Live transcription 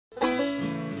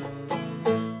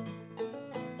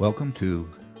Welcome to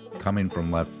Coming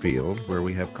from Left Field, where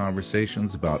we have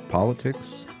conversations about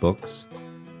politics, books,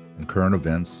 and current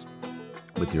events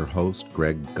with your host,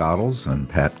 Greg Godels and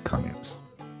Pat Cummings.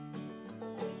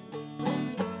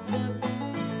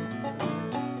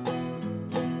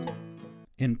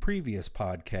 In previous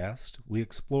podcasts, we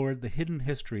explored the hidden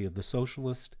history of the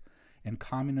socialist and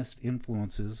communist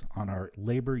influences on our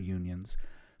labor unions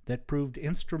that proved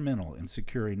instrumental in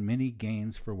securing many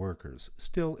gains for workers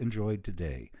still enjoyed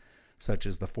today, such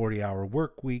as the 40-hour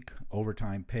work week,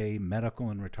 overtime pay,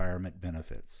 medical and retirement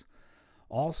benefits.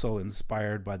 Also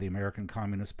inspired by the American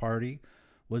Communist Party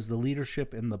was the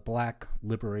leadership in the Black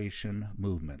liberation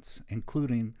movements,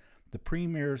 including the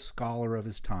premier scholar of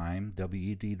his time,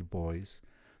 W.E.B. Du Bois,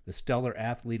 the stellar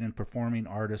athlete and performing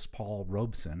artist Paul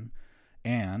Robeson,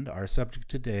 and our subject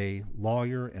today,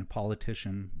 lawyer and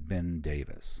politician Ben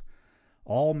Davis.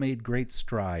 All made great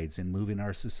strides in moving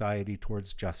our society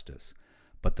towards justice,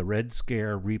 but the Red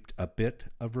Scare reaped a bit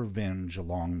of revenge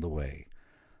along the way.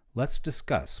 Let's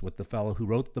discuss with the fellow who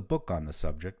wrote the book on the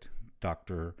subject,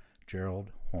 Dr. Gerald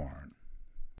Horne.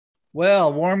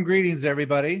 Well, warm greetings,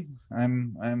 everybody.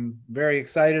 I'm very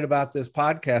excited about this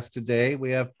podcast today.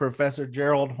 We have Professor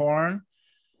Gerald Horne,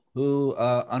 who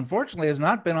unfortunately has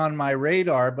not been on my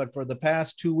radar, but for the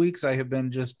past 2 weeks, I have been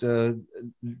just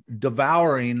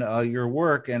devouring your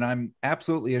work, and I'm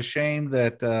absolutely ashamed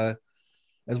that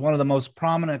as one of the most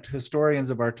prominent historians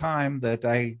of our time, that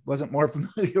I wasn't more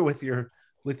familiar with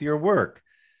your work.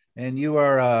 And you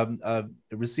are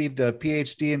received a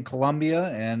PhD in Columbia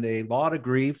and a law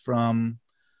degree from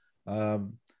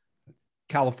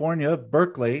California,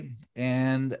 Berkeley.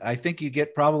 And I think you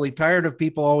get probably tired of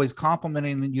people always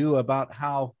complimenting you about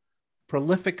how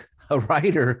prolific a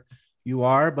writer you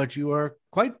are, but you are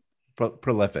quite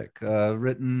prolific,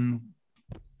 written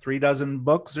 36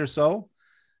 books or so,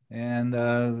 and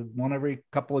one every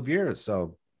couple of years.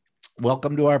 So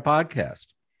welcome to our podcast.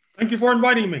 Thank you for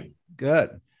inviting me.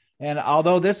 Good. And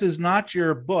although this is not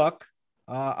your book,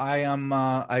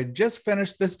 I just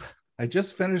finished this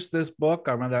book,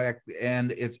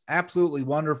 and it's absolutely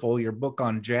wonderful, your book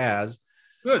on jazz.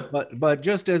 Good. But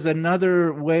just as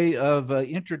another way of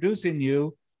introducing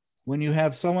you, when you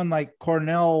have someone like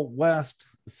Cornel West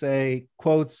say,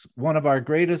 quotes, one of our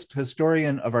greatest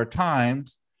historian of our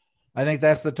times, I think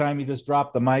that's the time you just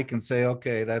drop the mic and say,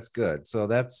 okay, that's good. So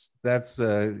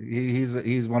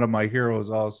he's one of my heroes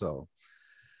also.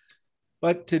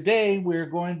 But today we're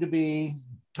going to be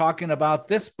talking about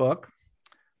this book,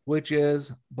 which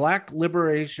is Black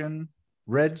Liberation,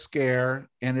 Red Scare,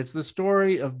 and it's the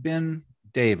story of Ben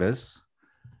Davis.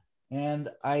 And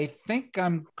I think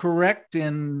I'm correct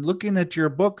in looking at your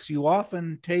books. You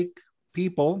often take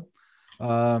people,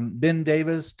 Ben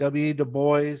Davis, W. Du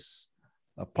Bois,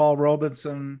 Paul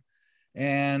Robeson,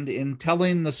 and in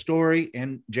telling the story,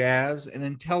 and jazz, and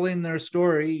in telling their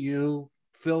story, you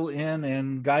fill in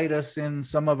and guide us in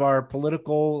some of our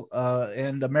political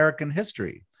and American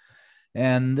history.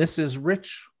 And this is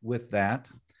rich with that.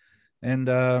 And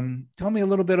tell me a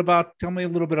little bit about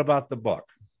the book.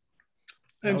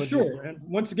 And sure. And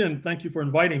once again, thank you for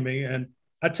inviting me. And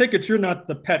I take it you're not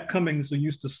the Pat Cummings who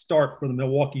used to start for the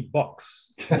Milwaukee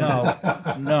Bucks.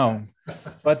 No.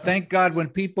 But thank God when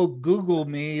people Google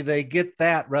me, they get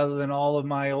that rather than all of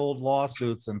my old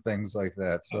lawsuits and things like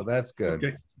that. So that's good.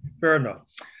 Okay, fair enough.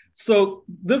 So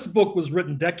this book was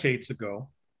written decades ago.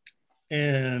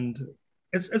 And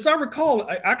as I recall,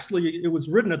 it was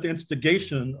written at the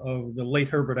instigation of the late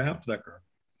Herbert Aptheker,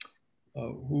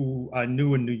 who I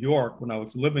knew in New York when I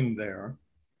was living there.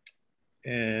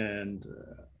 And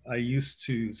I used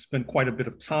to spend quite a bit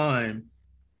of time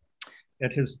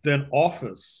at his then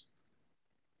office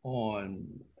on,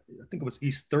 I think it was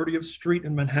East 30th Street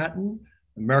in Manhattan,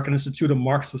 American Institute of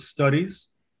Marxist Studies,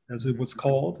 as it was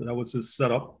called. That was his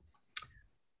setup.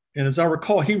 And as I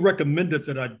recall, he recommended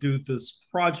that I do this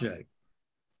project,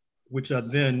 which I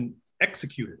then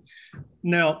executed.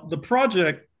 Now, the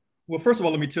project, well, first of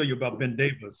all, let me tell you about Ben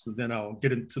Davis, and then I'll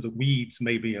get into the weeds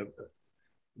maybe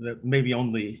that maybe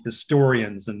only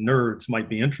historians and nerds might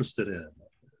be interested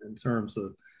in terms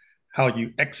of how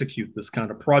you execute this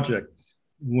kind of project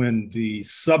when the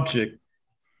subject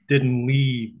didn't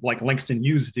leave, like Langston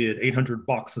Hughes did, 800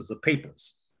 boxes of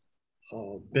papers.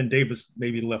 Ben Davis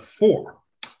maybe left 4.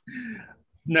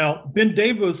 Now, Ben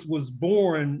Davis was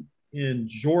born in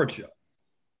Georgia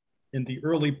in the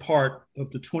early part of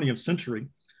the 20th century,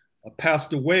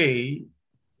 passed away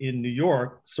in New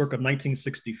York circa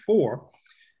 1964.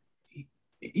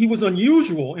 He was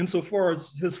unusual insofar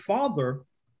as his father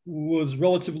was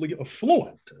relatively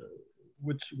affluent,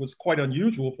 which was quite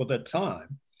unusual for that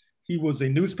time. He was a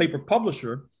newspaper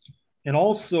publisher and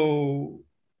also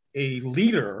a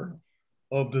leader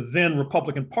of the then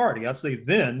Republican Party. I say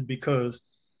then because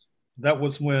that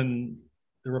was when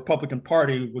the Republican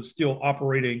Party was still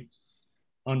operating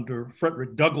under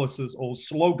Frederick Douglass's old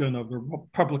slogan of the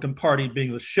Republican Party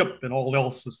being the ship and all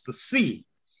else is the sea.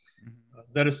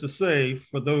 That is to say,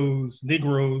 for those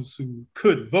Negroes who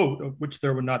could vote, of which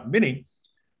there were not many,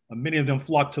 many of them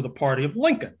flocked to the party of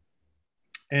Lincoln.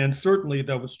 And certainly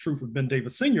that was true for Ben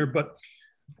Davis Sr., but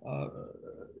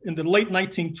in the late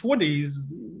 1920s,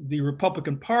 the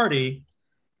Republican Party,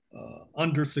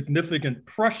 under significant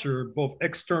pressure, both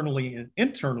externally and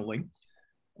internally,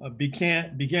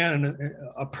 began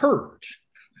a purge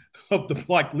of the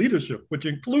Black leadership, which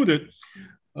included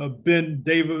Ben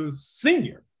Davis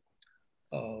Sr.,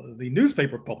 the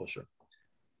newspaper publisher.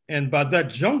 And by that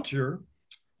juncture,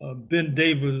 Ben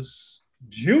Davis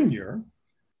Jr.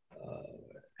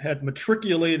 Had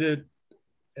matriculated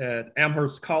at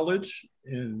Amherst College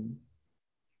in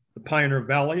the Pioneer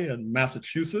Valley in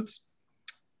Massachusetts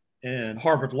and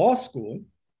Harvard Law School.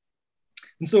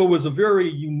 And so it was a very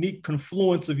unique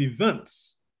confluence of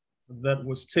events that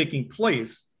was taking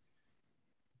place.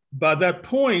 By that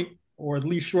point, or at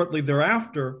least shortly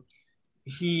thereafter,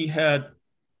 he had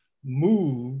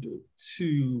moved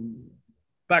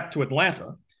back to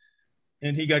Atlanta,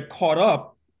 and he got caught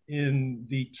up in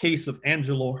the case of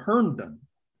Angelo Herndon,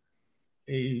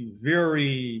 a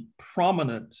very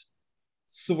prominent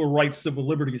civil rights, civil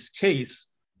liberties case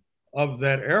of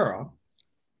that era.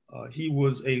 He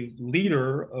was a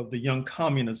leader of the Young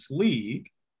Communist League.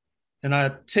 And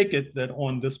I take it that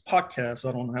on this podcast,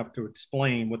 I don't have to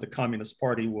explain what the Communist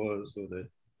Party was or the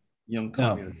Young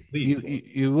Communist League.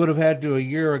 You would have had to a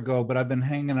year ago, but I've been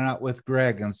hanging out with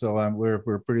Greg, and so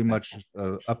we're pretty much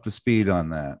up to speed on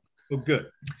that. Oh, good.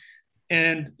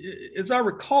 And as I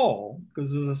recall,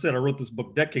 because as I said, I wrote this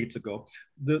book decades ago,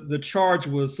 the charge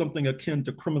was something akin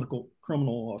to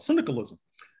criminal syndicalism.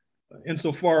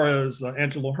 Insofar as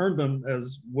Angelo Herndon,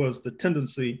 as was the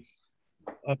tendency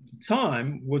of the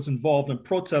time, was involved in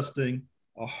protesting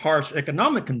harsh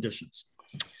economic conditions.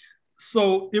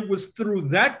 So it was through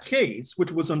that case,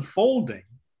 which was unfolding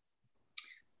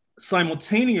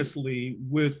simultaneously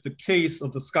with the case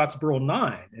of the Scottsboro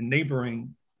Nine in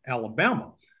neighboring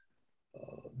Alabama.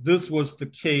 This was the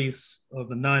case of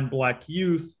the 9 Black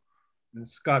youth in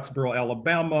Scottsboro,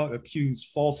 Alabama, accused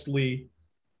falsely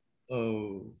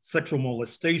of sexual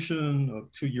molestation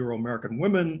of 2 Euro-American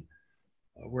women.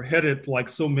 Were headed, like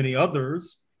so many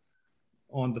others,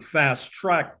 on the fast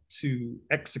track to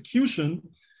execution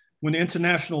when the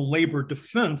International Labor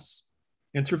Defense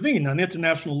intervened. Now, the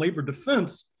International Labor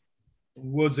Defense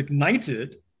was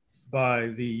ignited by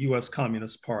the US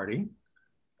Communist Party,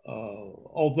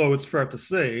 although it's fair to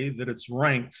say that its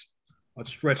ranks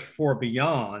stretched far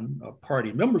beyond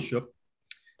party membership.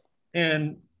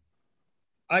 And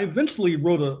I eventually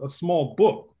wrote a small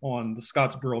book on the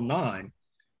Scottsboro Nine.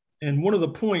 And one of the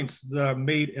points that I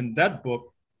made in that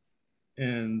book,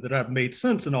 and that I've made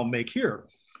since and I'll make here,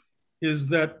 is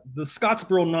that the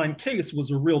Scottsboro Nine case was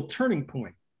a real turning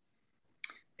point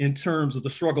in terms of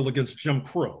the struggle against Jim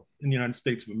Crow in the United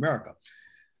States of America.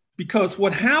 Because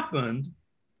what happened,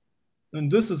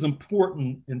 and this is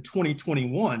important in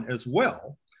 2021 as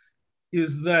well,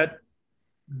 is that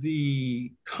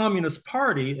the Communist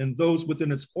Party and those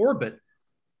within its orbit,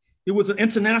 it was an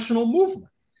international movement.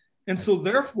 And so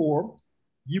therefore,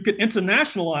 you could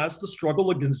internationalize the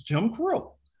struggle against Jim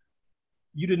Crow.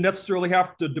 You didn't necessarily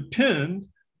have to depend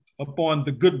upon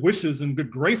the good wishes and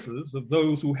good graces of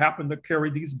those who happened to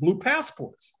carry these blue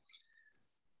passports.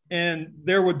 And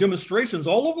there were demonstrations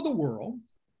all over the world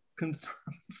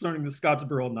concerning the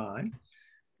Scottsboro Nine.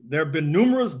 There have been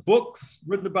numerous books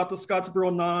written about the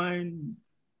Scottsboro Nine,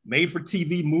 made for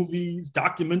TV movies,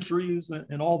 documentaries,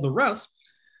 and all the rest,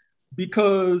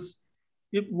 because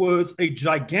it was a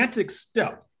gigantic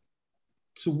step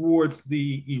towards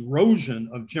the erosion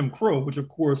of Jim Crow, which of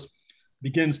course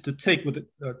begins to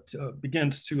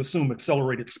assume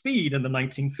accelerated speed in the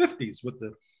 1950s with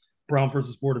the Brown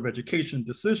versus Board of Education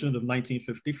decision of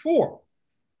 1954.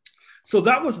 So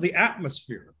that was the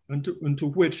atmosphere into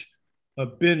which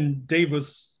Ben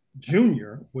Davis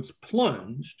Jr. was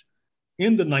plunged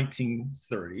in the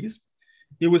 1930s.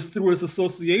 It was through his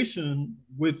association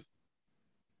with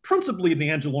principally the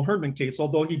Angelo Herndon case,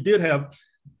 although he did have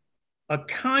a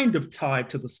kind of tie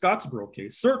to the Scottsboro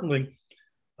case. Certainly,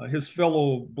 his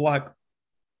fellow Black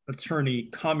attorney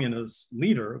communist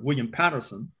leader, William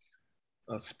Patterson,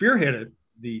 spearheaded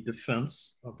the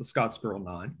defense of the Scottsboro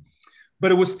Nine.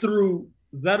 But it was through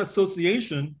that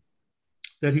association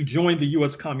that he joined the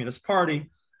US Communist Party,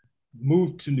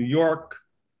 moved to New York,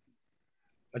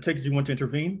 I take it you want to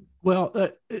intervene? Well,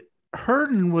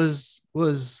 Herden was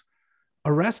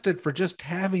arrested for just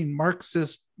having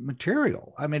Marxist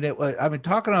material. I mean,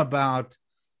 talking about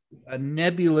a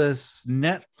nebulous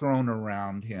net thrown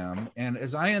around him. And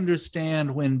as I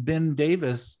understand, when Ben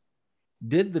Davis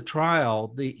did the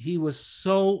trial, he was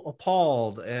so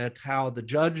appalled at how the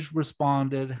judge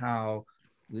responded, how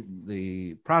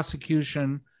the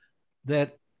prosecution,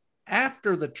 that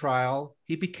after the trial,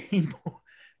 he became,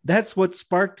 that's what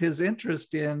sparked his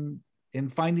interest in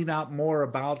finding out more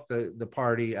about the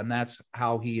party. And that's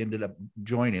how he ended up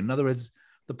joining. In other words,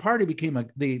 the party became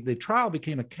the trial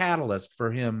became a catalyst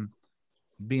for him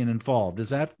being involved. Is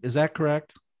that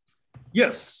correct?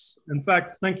 Yes. In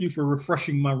fact, thank you for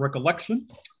refreshing my recollection.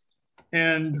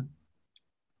 And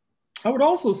I would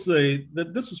also say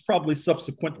that this was probably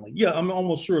subsequently. Yeah, I'm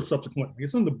almost sure subsequently.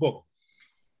 It's in the book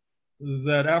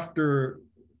that after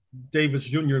Davis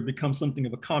Jr. becomes something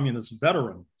of a communist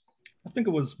veteran, I think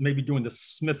it was maybe during the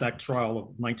Smith Act trial of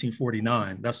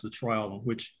 1949. That's the trial in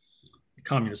which the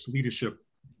communist leadership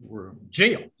were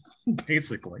jailed,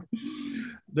 basically.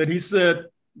 That he said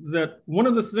that one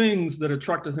of the things that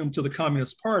attracted him to the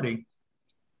Communist Party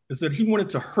is that he wanted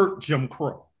to hurt Jim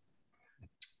Crow.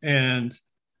 And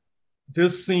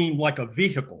this seemed like a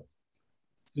vehicle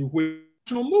through which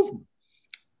national movement,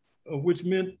 which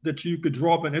meant that you could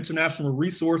draw up on international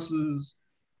resources,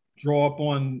 draw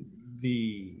upon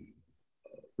the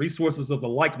resources of the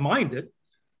like-minded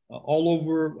all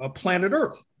over planet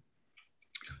Earth.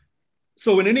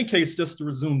 So in any case, just to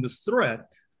resume this thread,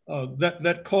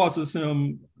 that causes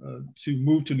him to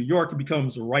move to New York. He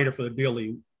becomes a writer for the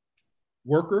Daily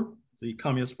Worker, the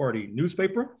Communist Party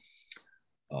newspaper.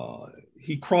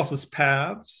 He crosses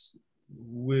paths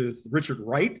with Richard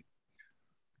Wright,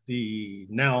 the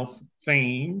now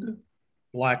famed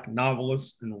Black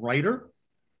novelist and writer,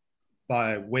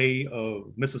 by way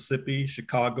of Mississippi,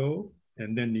 Chicago,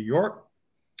 and then New York.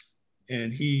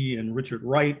 And he and Richard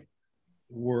Wright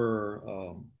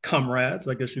were comrades,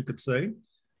 I guess you could say.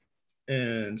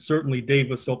 And certainly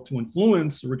Davis helped to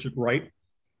influence Richard Wright.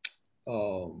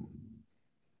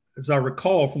 As I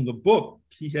recall from the book,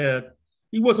 he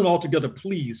wasn't altogether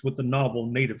pleased with the novel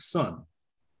Native Son,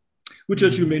 which,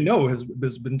 as you may know, has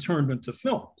been turned into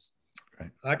films.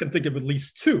 Right. I can think of at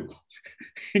least two,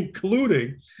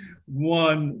 including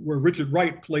one where Richard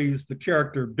Wright plays the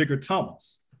character Bigger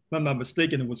Thomas. If I'm not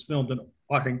mistaken, it was filmed in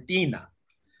Argentina.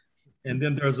 And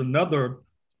then there's another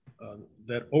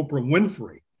that Oprah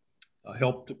Winfrey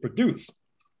helped to produce.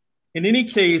 In any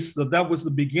case, that was the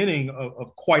beginning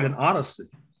of quite an odyssey.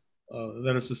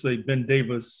 That is to say, Ben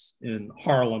Davis in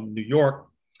Harlem, New York,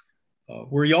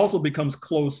 where he also becomes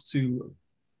close to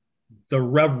the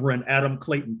Reverend Adam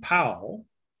Clayton Powell,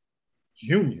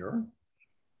 Jr.,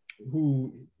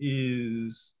 who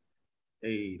is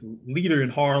a leader in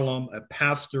Harlem, a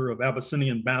pastor of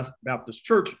Abyssinian Baptist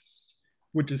Church,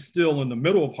 which is still in the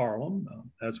middle of Harlem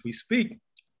as we speak.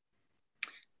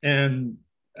 And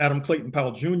Adam Clayton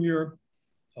Powell Jr.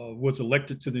 Was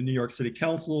elected to the New York City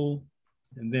Council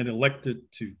and then elected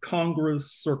to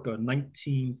Congress circa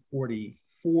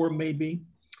 1944, maybe.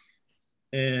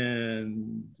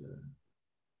 And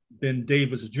Ben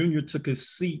Davis Jr. took his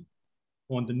seat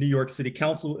on the New York City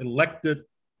Council, elected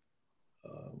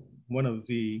one of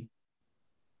the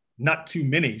not too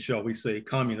many, shall we say,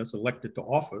 communists elected to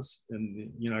office in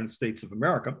the United States of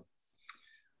America,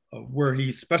 where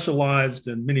he specialized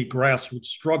in many grassroots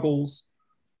struggles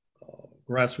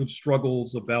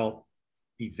about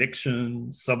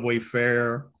eviction, subway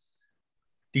fare,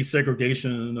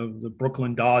 desegregation of the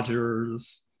Brooklyn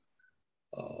Dodgers,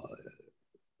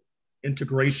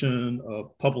 integration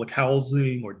of public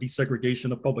housing or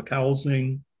desegregation of public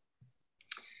housing.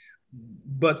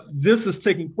 But this is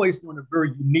taking place in a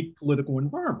very unique political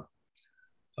environment.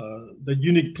 The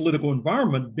unique political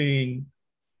environment being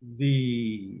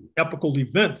the epical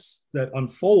events that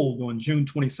unfold on June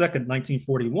 22nd,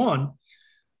 1941,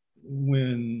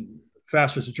 when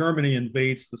fascist Germany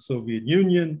invades the Soviet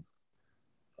Union.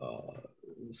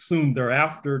 Soon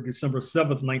thereafter, December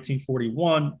 7th,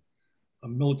 1941, a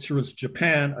militarist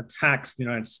Japan attacks the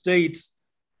United States,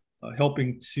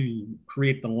 helping to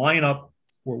create the lineup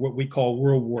for what we call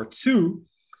World War II.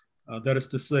 That is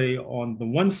to say, on the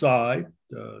one side,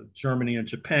 Germany and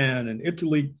Japan and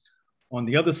Italy. On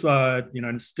the other side, the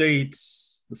United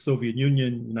States, the Soviet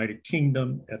Union, United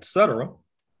Kingdom, et cetera.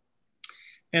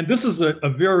 And this is a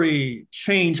very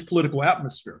changed political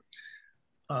atmosphere.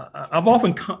 I've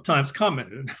oftentimes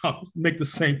commented, and I'll make the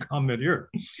same comment here,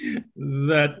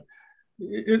 that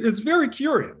it's very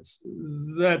curious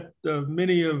that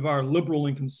many of our liberal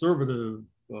and conservative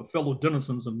fellow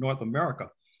denizens of North America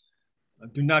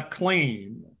do not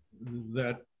claim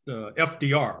that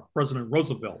FDR, President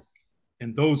Roosevelt,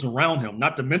 and those around him,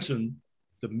 not to mention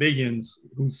the millions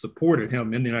who supported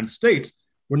him in the United States,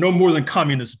 were no more than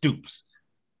communist dupes.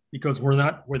 Because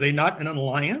were they not in an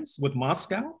alliance with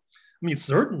Moscow? I mean,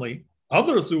 certainly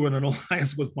others who were in an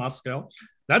alliance with Moscow,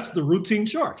 that's the routine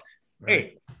charge. Right.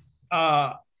 Hey,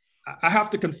 I have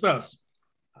to confess,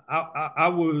 I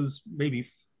was maybe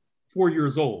 4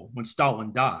 years old when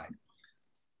Stalin died.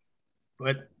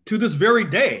 But to this very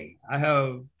day, I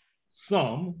have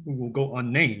some who will go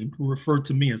unnamed who refer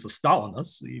to me as a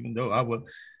Stalinist, even though I was,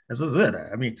 as I said,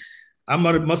 I mean, I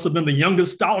must have been the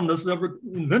youngest Stalinist ever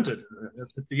invented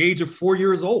at the age of 4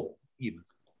 years old, even.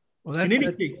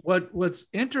 Well, what's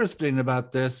interesting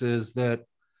about this is that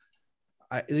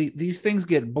these things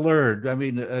get blurred. I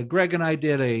mean, Greg and I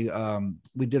did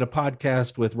we did a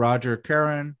podcast with Roger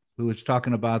Caron, who was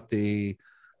talking about the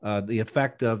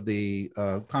effect of the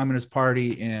Communist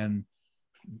Party in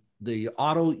the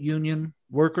auto union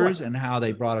workers, right, and how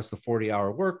they brought us the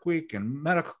 40-hour work week and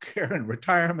medical care and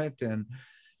retirement.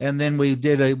 And then we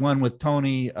did one with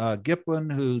Tony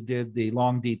Giplin, who did the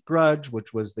Long Deep Grudge,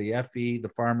 which was the FE, the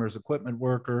farmer's equipment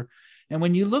worker. And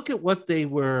when you look at what they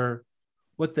were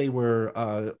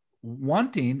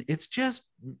wanting, it's just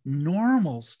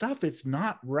normal stuff. It's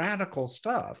not radical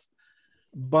stuff,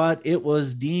 but it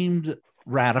was deemed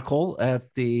radical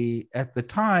at the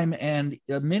time. And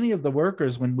many of the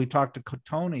workers, when we talked to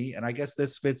Tony, and I guess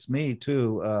this fits me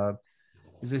too,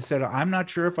 is they said, I'm not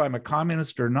sure if I'm a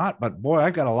communist or not, but boy, I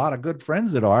got a lot of good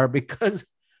friends that are, because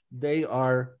they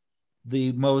are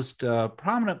the most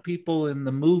prominent people in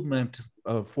the movement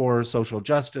for social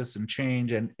justice and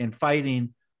change, and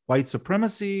fighting white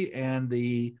supremacy and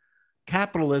the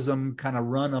capitalism kind of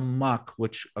run amok,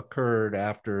 which occurred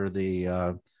after the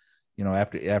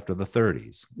after the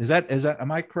 30s. Is that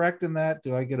am I correct in that?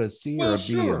 Do I get a C or a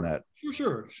B in that?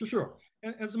 Sure.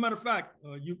 And as a matter of fact,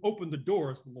 you've opened the door,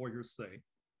 as the lawyers say,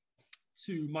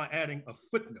 to my adding a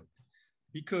footnote,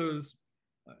 because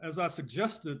as I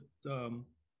suggested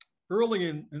early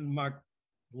in my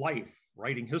life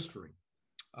writing history,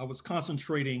 I was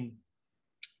concentrating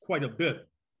quite a bit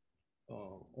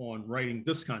on writing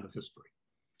this kind of history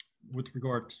with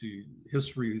regard to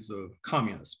histories of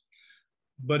communism.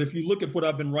 But if you look at what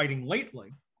I've been writing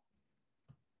lately,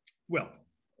 well,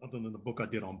 other than the book I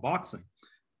did on boxing,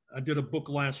 I did a book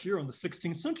last year on the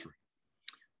 16th century.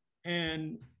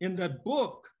 And in that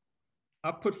book,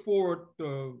 I put forward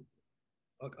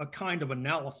a kind of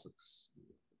analysis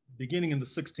beginning in the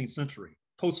 16th century,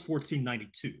 post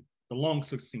 1492, the long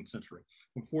 16th century,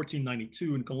 from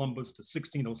 1492 in Columbus to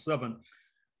 1607,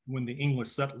 when the English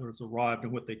settlers arrived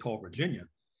in what they call Virginia.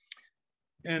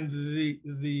 And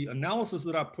the analysis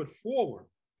that I put forward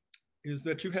is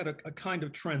that you had a kind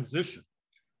of transition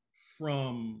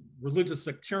from religious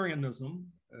sectarianism,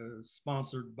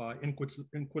 sponsored by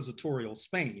inquisitorial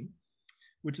Spain,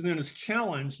 which then is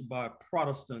challenged by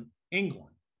Protestant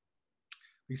England,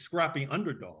 the scrappy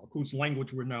underdog whose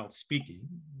language we're now speaking,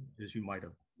 as you might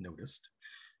have noticed.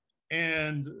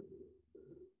 And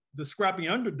the scrappy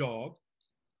underdog,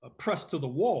 pressed to the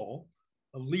wall,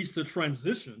 leads to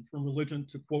transition from religion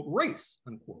to, quote, race,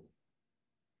 unquote,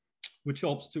 which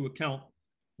helps to account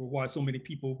for why so many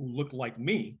people who look like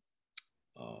me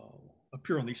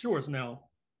appear on these shores. Now,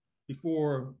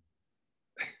 before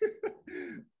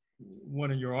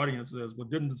one of your audience says, well,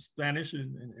 didn't the Spanish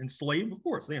enslave? Of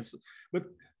course, but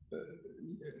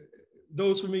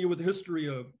those familiar with the history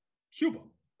of Cuba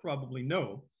probably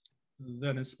know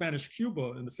that in Spanish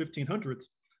Cuba in the 1500s,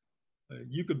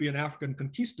 you could be an African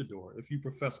conquistador if you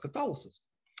profess Catholicism.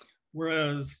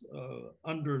 Whereas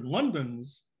under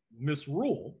London's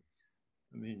misrule,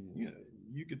 I mean,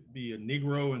 you could be a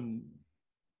Negro and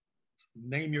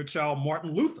name your child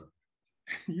Martin Luther.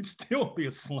 You'd still be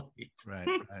a slave. Right.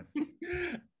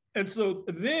 And so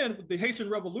then the Haitian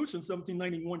Revolution,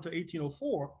 1791 to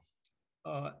 1804,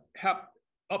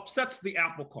 upsets the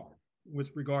apple cart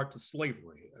with regard to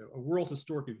slavery, a world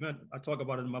historic event. I talk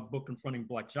about it in my book, Confronting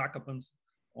Black Jacobins,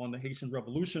 on the Haitian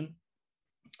Revolution.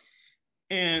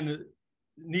 And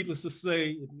needless to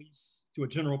say, it leads to a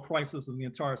general crisis in the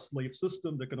entire slave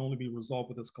system that can only be resolved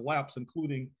with its collapse,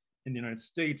 including in the United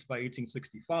States by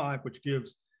 1865, which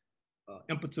gives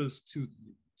impetus to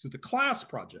the class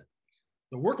project,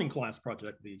 the working class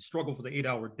project, the struggle for the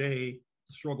 8-hour day,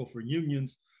 the struggle for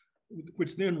unions,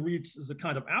 which then reaches a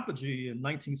kind of apogee in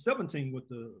 1917 with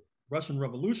the Russian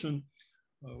Revolution,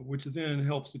 which then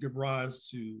helps to give rise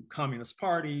to communist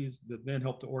parties that then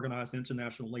help to organize the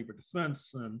International Labor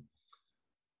Defense and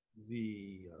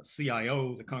the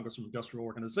CIO, the Congress of Industrial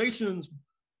Organizations,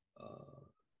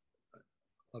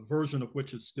 a version of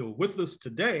which is still with us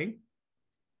today.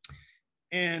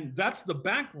 And that's the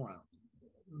background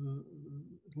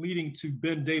leading to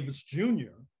Ben Davis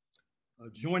Jr.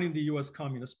 Joining the US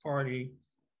Communist Party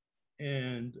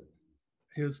and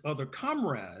his other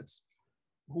comrades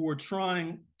who were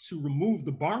trying to remove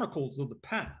the barnacles of the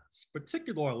past,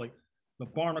 particularly the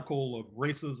barnacle of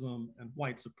racism and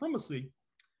white supremacy,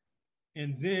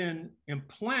 and then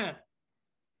implant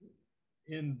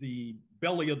in the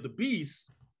belly of the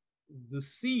beast the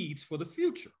seeds for the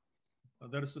future.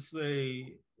 That is to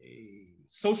say, a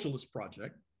socialist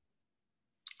project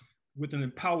with an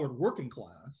empowered working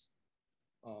class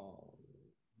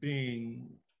being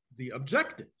the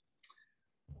objective.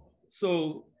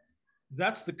 So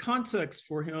that's the context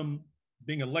for him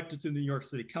being elected to the New York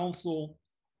City Council.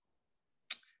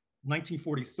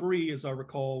 1943, as I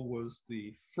recall, was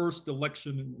the first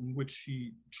election in which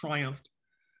he triumphed,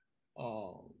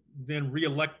 then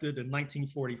re-elected in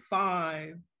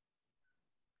 1945,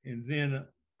 and then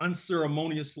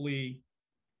unceremoniously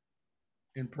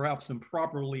and perhaps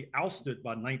improperly ousted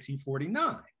by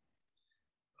 1949.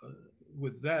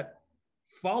 With that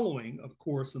following, of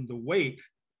course, in the wake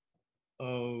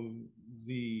of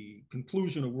the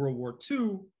conclusion of World War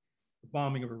II, the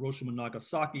bombing of Hiroshima and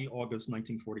Nagasaki, August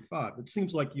 1945. It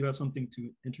seems like you have something to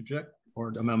interject,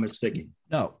 or am I mistaken?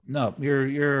 No,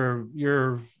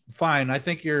 you're fine. I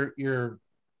think you're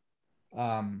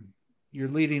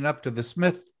leading up to the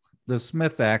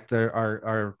Smith Act,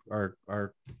 our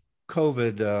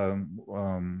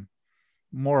COVID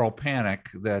moral panic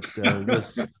that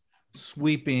was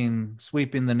sweeping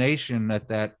the nation at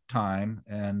that time,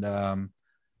 and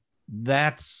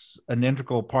that's an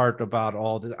integral part about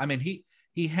all this. I mean,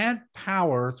 he had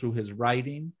power through his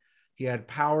writing, he had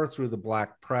power through the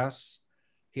Black press,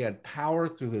 he had power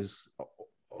through his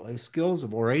skills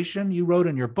of oration. You wrote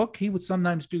in your book he would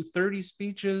sometimes do 30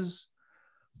 speeches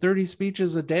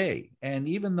a day, and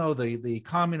even though the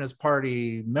Communist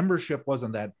Party membership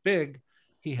wasn't that big,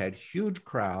 he had huge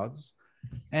crowds.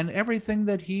 And everything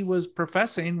that he was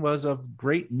professing was of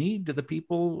great need to the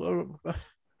people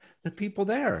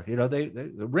there. You know,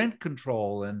 the rent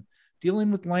control and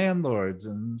dealing with landlords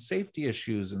and safety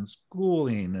issues and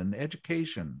schooling and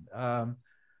education,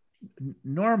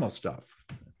 normal stuff.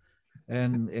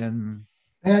 And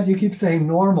you keep saying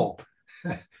normal.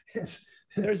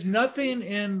 There's nothing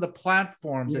in the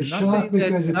platforms and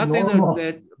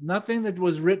nothing that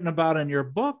was written about in your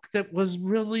book that was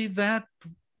really that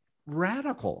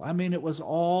radical. I mean, it was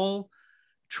all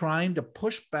trying to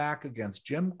push back against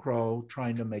Jim Crow,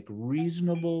 trying to make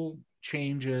reasonable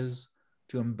changes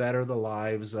to better the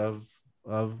lives of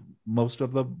most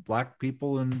of the Black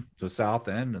people in the South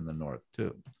and in the North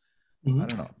too. Mm-hmm. I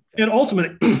don't know.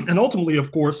 And ultimately,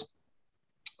 of course,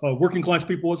 working class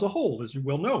people as a whole, as you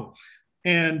well know.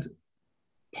 And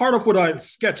part of what I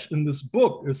sketched in this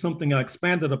book is something I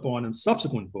expanded upon in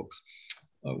subsequent books,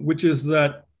 which is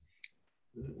that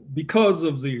because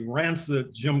of the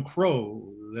rancid Jim Crow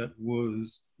that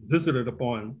was visited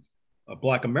upon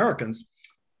Black Americans,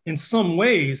 in some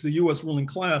ways, the US ruling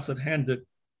class had handed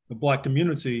the Black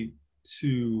community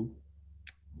to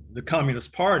the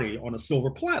Communist Party on a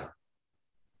silver platter,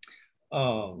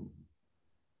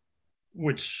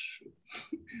 which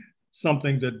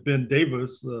something that Ben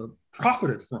Davis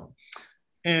profited from.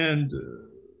 And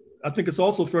I think it's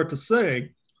also fair to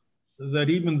say that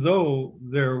even though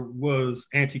there was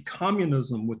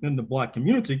anti-communism within the Black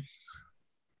community,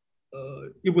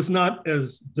 it was not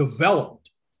as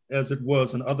developed as it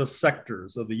was in other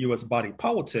sectors of the US body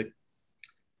politic,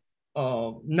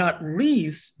 not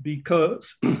least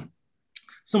because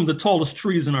some of the tallest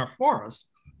trees in our forest,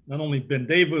 not only Ben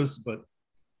Davis, but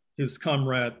his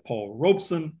comrade Paul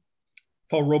Robeson.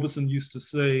 Paul Robeson used to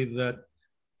say that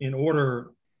in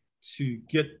order to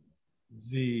get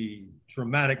the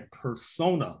dramatic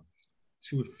persona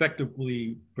to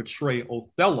effectively portray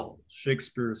Othello,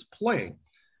 Shakespeare's play,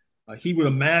 he would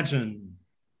imagine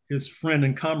his friend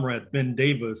and comrade Ben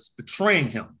Davis betraying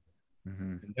him.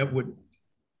 Mm-hmm. And that would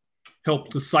help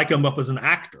to psych him up as an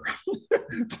actor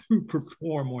to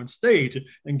perform on stage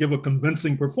and give a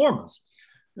convincing performance.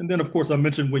 And then, of course, I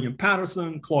mentioned William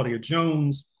Patterson, Claudia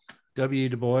Jones, W.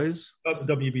 Du Bois,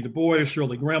 W.B. Du Bois,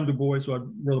 Shirley Graham Du Bois, who I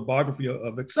wrote a biography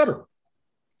of, et cetera.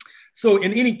 So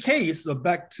in any case,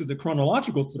 back to the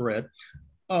chronological thread,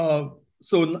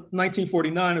 so in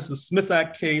 1949 is the Smith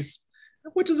Act case,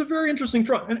 which is a very interesting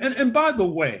trial. And by the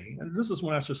way, and this is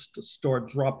when I should start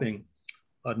dropping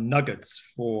nuggets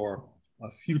for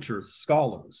future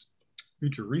scholars,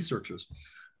 future researchers.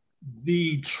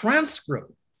 The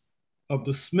transcript of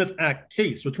the Smith Act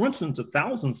case, which runs into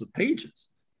thousands of pages,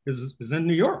 is in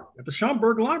New York at the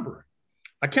Schomburg Library.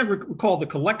 I can't recall the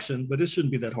collection, but it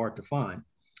shouldn't be that hard to find.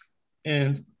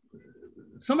 And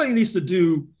somebody needs to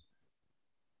do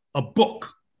a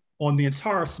book on the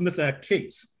entire Smith Act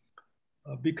case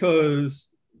because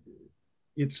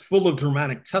it's full of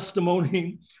dramatic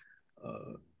testimony,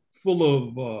 full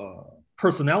of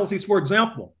personalities. For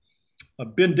example,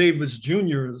 Ben Davis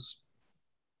Jr.'s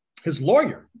his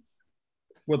lawyer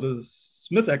for the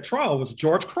Smith Act trial was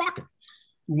George Crockett,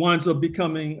 who winds up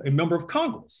becoming a member of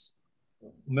Congress,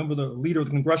 the leader of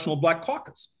the Congressional Black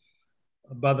Caucus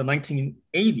by the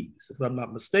 1980s, if I'm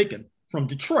not mistaken, from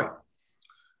Detroit.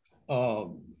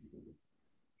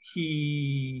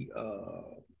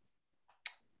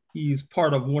 He's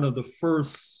part of one of the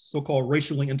first so-called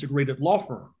racially integrated law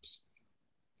firms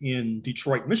in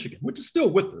Detroit, Michigan, which is still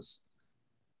with us.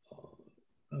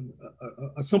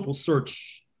 A simple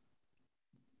search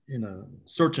in a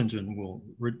search engine will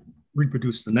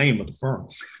reproduce the name of the firm.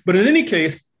 But in any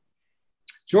case,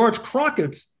 George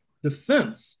Crockett's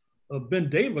defense of Ben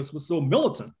Davis was so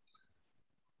militant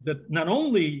that not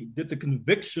only did the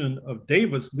conviction of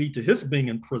Davis lead to his being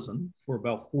in prison for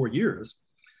about 4 years,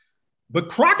 but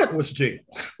Crockett was jailed.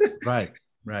 Right.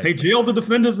 They jailed the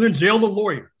defendants and jailed the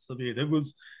lawyers. I mean, it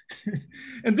was,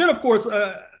 and then of course,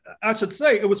 I should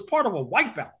say it was part of a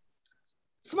wipeout.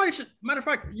 Somebody should, matter of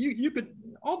fact, you could,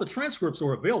 all the transcripts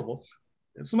are available.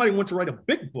 If somebody went to write a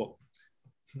big book,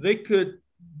 they could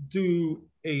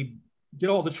get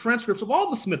all the transcripts of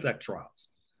all the Smith Act trials.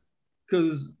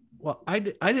 Because well, I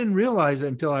didn't realize it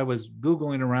until I was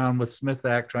Googling around with Smith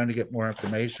Act trying to get more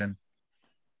information.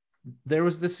 There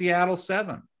was the Seattle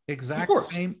 7, exact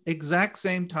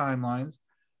same timelines,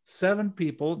 7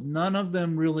 people, none of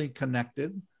them really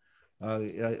connected.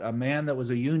 A man that was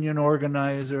a union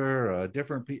organizer,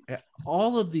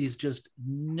 all of these just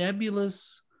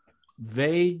nebulous,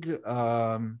 vague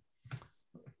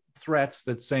threats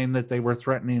that saying that they were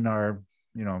threatening our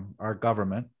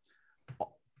government.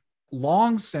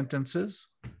 Long sentences,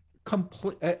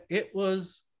 it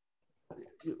was,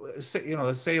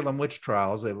 the Salem witch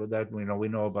trials that we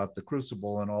know about the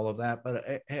Crucible and all of that,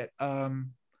 but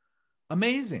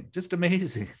amazing, just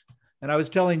amazing. And I was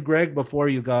telling Greg before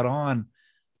you got on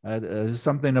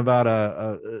something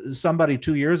about somebody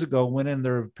 2 years ago went in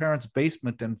their parents'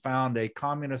 basement and found a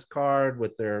communist card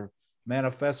with their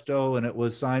manifesto, and it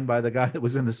was signed by the guy that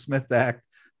was in the Smith Act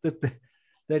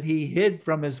that he hid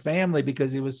from his family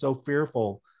because he was so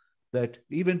fearful that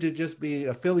even to just be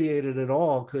affiliated at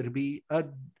all could be a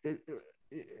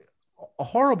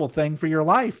horrible thing for your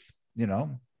life,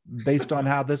 based on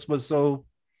how this was so,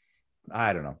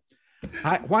 I don't know.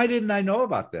 Why didn't I know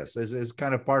about this? Is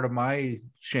kind of part of my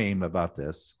shame about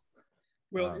this.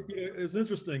 Well, it's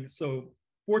interesting. So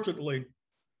fortunately,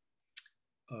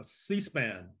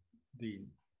 C-SPAN, the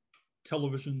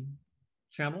television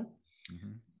channel,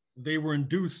 they were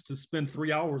induced to spend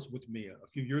 3 hours with me a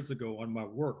few years ago on my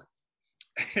work.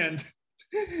 And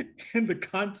in the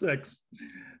context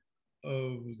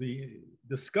of the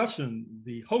discussion,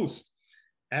 the host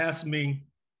asked me,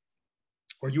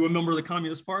 "Are you a member of the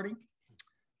Communist Party?"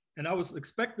 And I was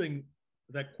expecting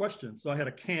that question. So I had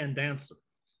a canned answer,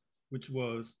 which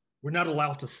was, "We're not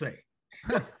allowed to say."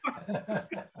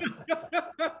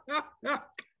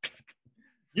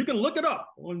 You can look it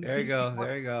up. There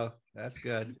you go. That's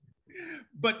good.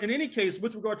 But in any case,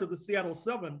 with regard to the Seattle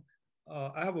 7,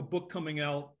 I have a book coming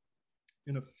out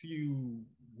in a few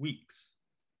weeks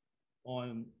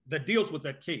that deals with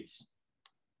that case.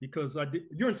 Because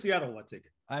you're in Seattle, I take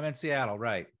it. I'm in Seattle,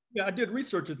 right. Yeah, I did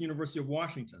research at the University of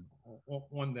Washington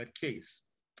on that case.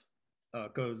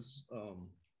 Because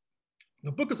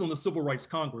the book is on the Civil Rights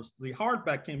Congress. The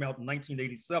hardback came out in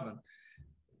 1987.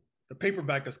 The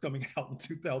paperback is coming out in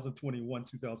 2021,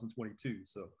 2022.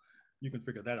 So you can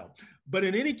figure that out. But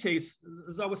in any case,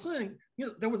 as I was saying,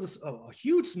 there was a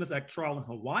huge Smith Act trial in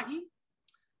Hawaii,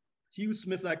 huge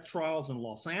Smith Act trials in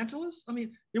Los Angeles. I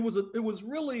mean, it was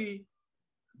really,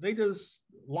 they just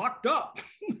locked up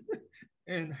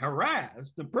and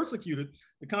harassed and persecuted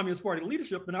the Communist Party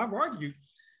leadership. And I've argued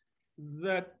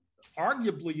that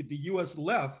arguably the US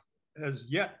left has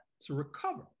yet to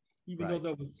recover, even though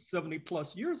that was 70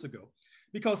 plus years ago,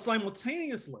 because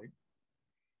simultaneously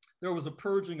there was a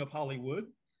purging of Hollywood.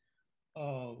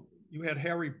 You had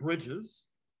Harry Bridges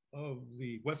of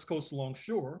the West Coast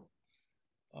Longshore.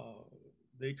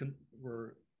 They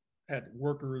had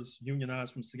workers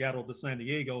unionized from Seattle to San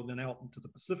Diego, then out into the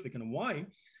Pacific and Hawaii.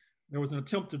 There was an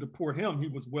attempt to deport him. He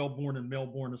was well born in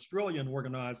Melbourne, Australia, and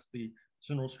organized the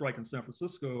general strike in San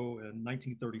Francisco in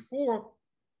 1934.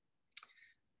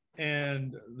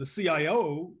 And the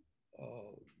CIO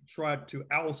tried to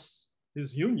oust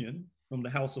his union from the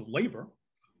House of Labor,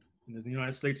 and the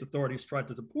United States authorities tried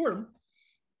to deport him.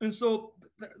 And so,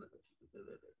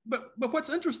 but what's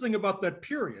interesting about that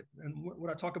period, and what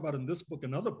I talk about in this book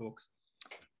and other books,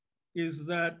 is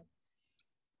that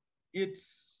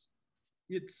it's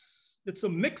a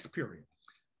mixed period,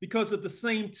 because at the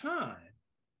same time,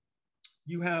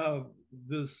 you have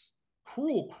this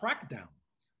cruel crackdown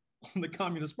on the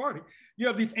Communist Party. You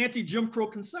have these anti-Jim Crow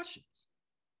concessions,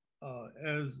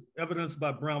 as evidenced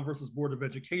by Brown versus Board of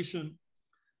Education.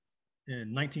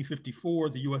 In 1954,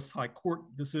 the US High Court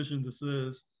decision that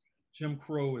says Jim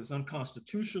Crow is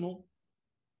unconstitutional.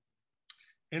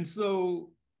 And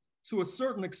so, to a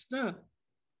certain extent,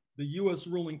 the US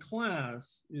ruling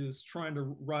class is trying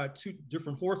to ride two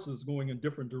different horses going in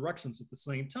different directions at the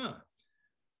same time.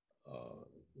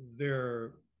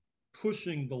 They're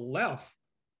pushing the left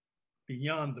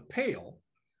beyond the pale,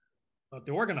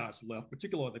 the organized left,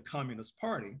 particularly the Communist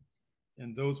Party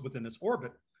and those within its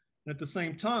orbit. And at the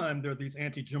same time, there are these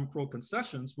anti-Jim Crow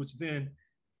concessions, which then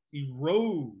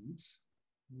erodes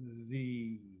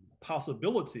the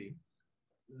possibility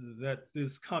that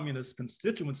this communist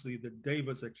constituency that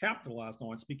Davis had capitalized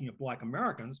on, speaking of Black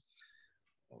Americans,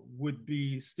 would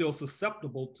be still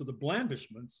susceptible to the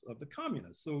blandishments of the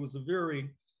communists. So it was a very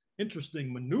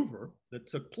interesting maneuver that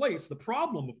took place. The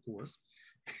problem, of course,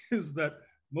 is that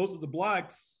most of the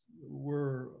Blacks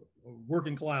were a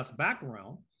working class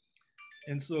background.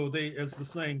 And so they, as the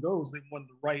saying goes, they wanted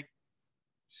the right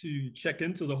to check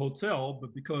into the hotel,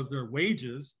 but because their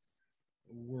wages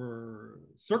were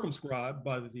circumscribed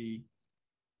by the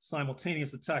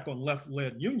simultaneous attack on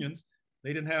left-led unions,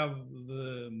 they didn't have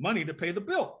the money to pay the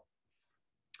bill.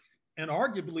 And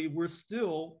arguably, we're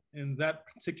still in that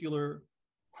particular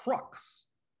crux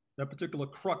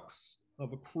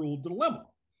of a cruel dilemma,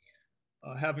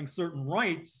 having certain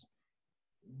rights,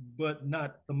 but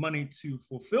not the money to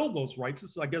fulfill those rights.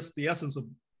 It's, I guess, the essence of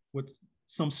what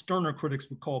some sterner critics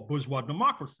would call bourgeois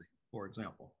democracy, for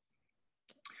example.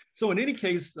 So in any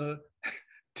case,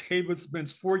 Davis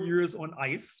spends 4 years on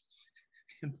ice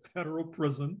in federal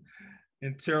prison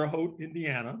in Terre Haute,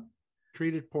 Indiana.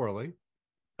 Treated poorly.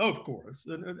 Of course,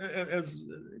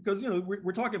 because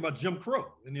we're talking about Jim Crow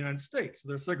in the United States.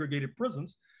 They're segregated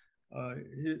prisons.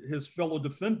 His fellow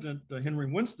defendant, Henry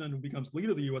Winston, who becomes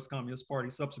leader of the U.S. Communist Party,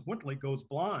 subsequently goes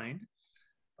blind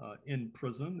in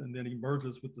prison, and then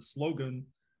emerges with the slogan,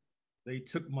 "They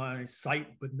took my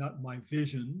sight, but not my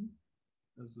vision,"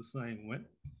 as the saying went.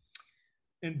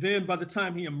 And then by the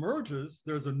time he emerges,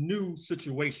 there's a new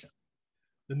situation.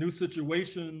 The new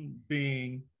situation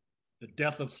being the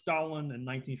death of Stalin in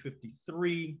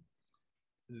 1953,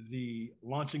 the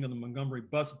launching of the Montgomery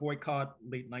bus boycott,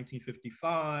 late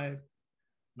 1955,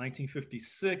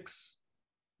 1956,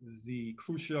 the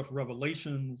Khrushchev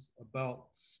revelations about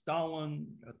Stalin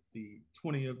at the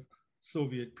 20th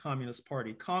Soviet Communist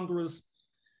Party Congress,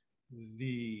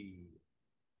 the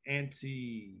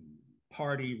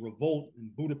anti-party revolt in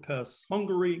Budapest,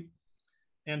 Hungary,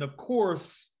 and of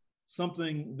course,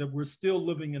 something that we're still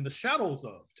living in the shadows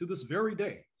of to this very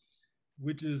day,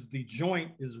 which is the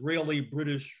joint Israeli,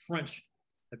 British, French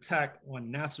attack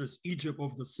on Nasser's Egypt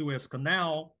over the Suez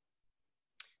Canal,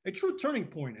 a true turning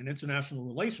point in international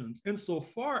relations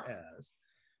insofar as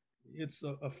it's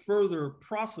a further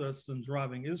process in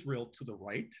driving Israel to the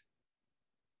right.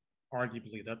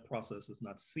 Arguably, that process has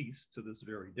not ceased to this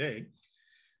very day.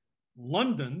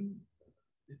 London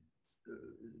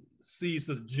sees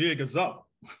that the jig is up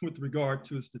with regard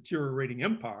to its deteriorating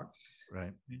empire.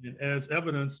 Right. And as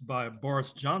evidenced by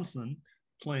Boris Johnson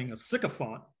playing a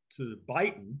sycophant to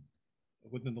Biden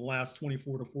within the last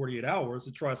 24 to 48 hours,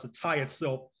 it tries to tie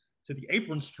itself to the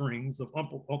apron strings of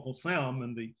Uncle Sam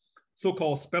and the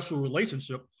so-called special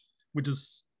relationship, which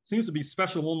seems to be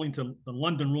special only to the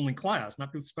London ruling class,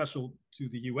 not too special to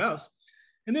the US.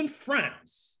 And then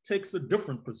France takes a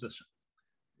different position.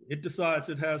 It decides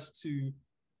it has to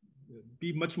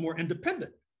be much more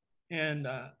independent. And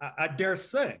I dare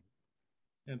say,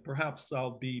 and perhaps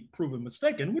I'll be proven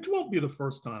mistaken, which won't be the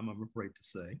first time, I'm afraid to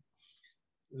say,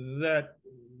 that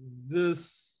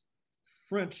this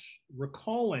French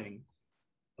recalling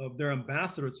of their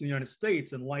ambassadors to the United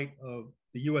States in light of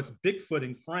the US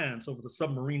bigfooting France over the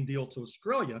submarine deal to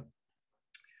Australia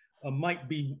might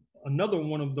be another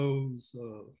one of those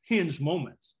hinge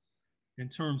moments in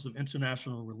terms of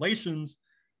international relations,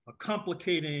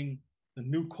 complicating the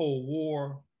new Cold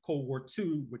War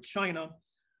II with China,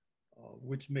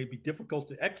 which may be difficult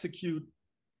to execute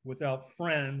without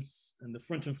France and the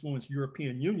French-influenced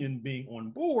European Union being on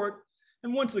board.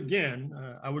 And once again,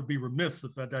 I would be remiss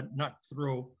if I did not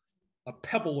throw a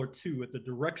pebble or two at the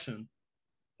direction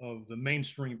of the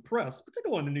mainstream press,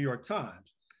 particularly in the New York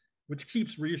Times, which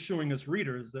keeps reassuring its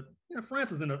readers that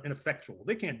France is ineffectual.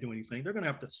 They can't do anything. They're going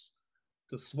to have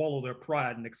to swallow their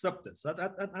pride and accept this. I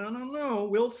don't know.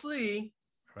 We'll see.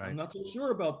 Right. I'm not so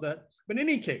sure about that. But in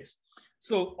any case,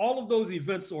 so all of those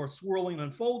events are swirling and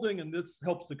unfolding, and this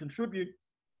helps to contribute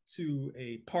to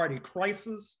a party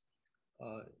crisis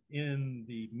in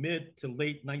the mid to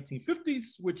late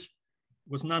 1950s, which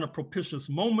was not a propitious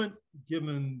moment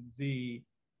given the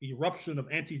eruption of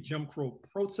anti-Jim Crow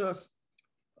protests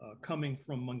coming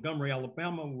from Montgomery,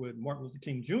 Alabama, with Martin Luther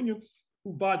King Jr.,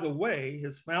 who, by the way,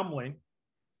 his family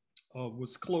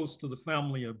was close to the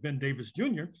family of Ben Davis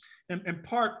Jr., and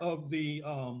part of the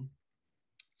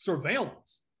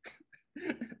surveillance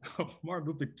of Martin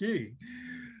Luther King.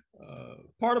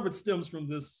 Part of it stems from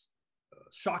this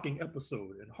shocking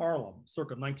episode in Harlem,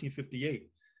 circa 1958,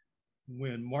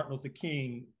 when Martin Luther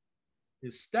King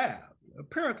is stabbed,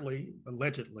 apparently,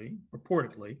 allegedly,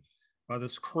 purportedly, by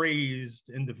this crazed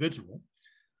individual.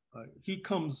 He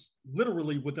comes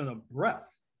literally within a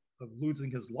breath of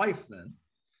losing his life then.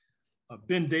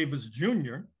 Ben Davis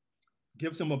Jr.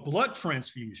 gives him a blood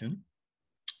transfusion,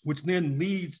 which then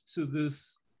leads to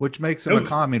this. Which makes him a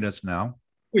communist now.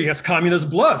 He has communist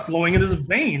blood flowing in his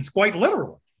veins, quite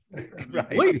literally.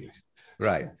 Right.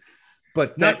 Right.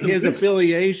 But that his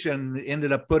affiliation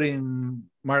ended up putting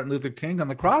Martin Luther King on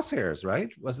the crosshairs,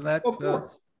 right? Wasn't that? Of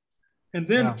course. And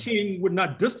then King would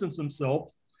not distance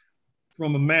himself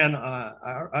from a man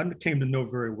I came to know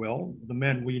very well. The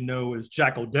man we know is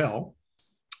Jack Godel,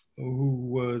 who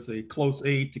was a close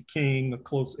aide to King, a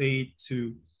close aide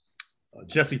to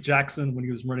Jesse Jackson when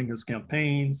he was running his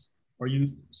campaigns. Are you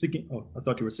seeking? Oh, I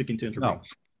thought you were seeking to intervene.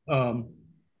 No.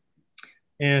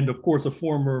 And of course, a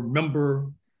former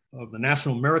member of the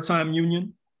National Maritime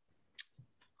Union,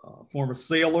 former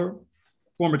sailor,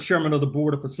 former chairman of the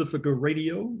board of Pacifica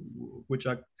Radio, which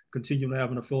I continue to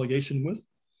have an affiliation with.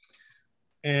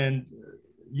 And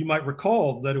you might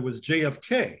recall that it was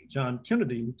JFK, John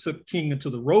Kennedy, who took King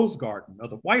into the Rose Garden of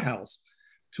the White House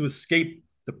to escape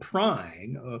the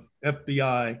prying of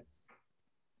FBI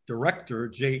Director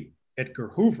J. Edgar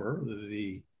Hoover,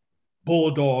 the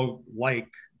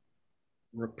bulldog-like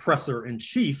repressor in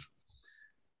chief,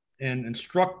 and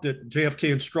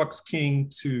JFK instructs King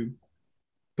to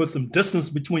put some distance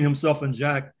between himself and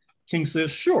Jack. King says,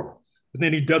 sure. But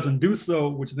then he doesn't do so,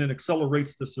 which then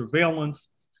accelerates the surveillance,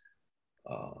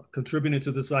 contributing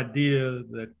to this idea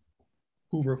that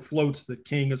Hoover floats that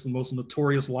King is the most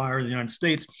notorious liar in the United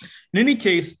States. In any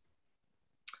case,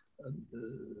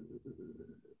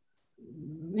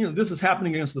 this is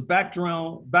happening against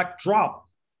the backdrop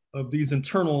of these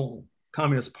internal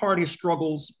Communist Party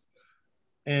struggles.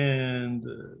 And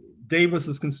Davis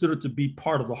is considered to be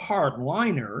part of the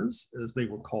hardliners, as they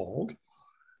were called.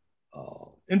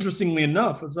 Interestingly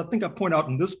enough, as I think I point out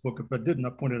in this book, if I didn't,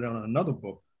 I pointed out in another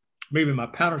book, maybe my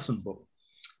Patterson book,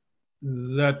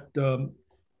 that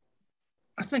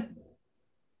I think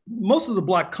most of the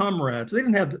Black comrades, they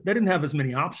didn't have as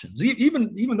many options,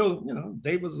 even though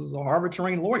Davis was a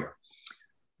Harvard-trained lawyer,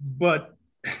 but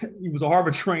he was a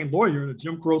Harvard-trained lawyer in a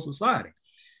Jim Crow society.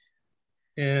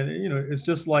 And, it's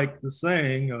just like the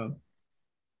saying,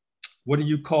 what do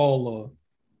you call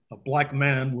a Black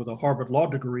man with a Harvard law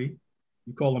degree?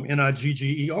 You call him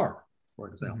Nigger, for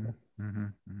example. Mm-hmm,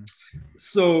 mm-hmm.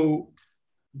 So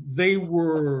they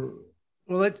were...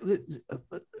 Well,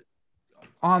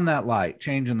 on that light,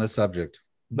 changing the subject,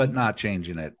 but not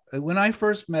changing it. When I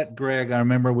first met Greg, I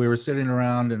remember we were sitting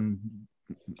around in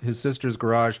his sister's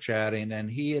garage chatting,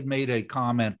 and he had made a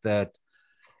comment that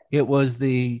it was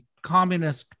the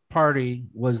Communist Party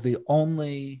was the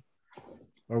only,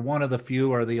 or one of the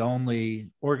few, or the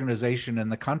only organization in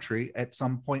the country at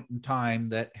some point in time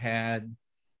that had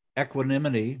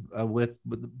equanimity with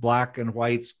Black and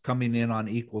whites coming in on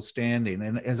equal standing.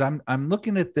 And as I'm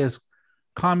looking at this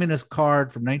communist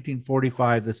card from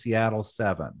 1945, the Seattle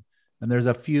Seven, and there's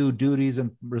a few duties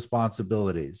and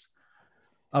responsibilities.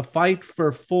 A fight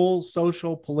for full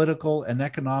social, political, and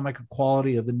economic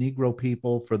equality of the Negro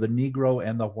people for the Negro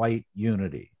and the white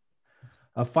unity.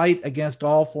 A fight against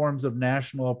all forms of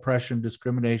national oppression,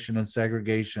 discrimination, and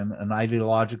segregation, and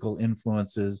ideological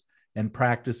influences and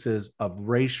practices of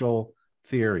racial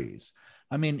theories.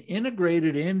 I mean,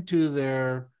 integrated into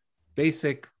their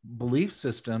basic belief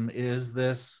system is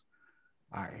this,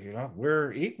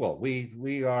 we're equal,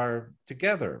 we are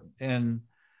together. And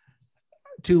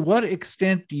to what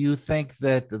extent do you think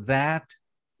that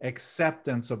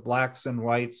acceptance of Blacks and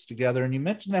whites together, and you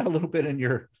mentioned that a little bit in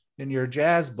your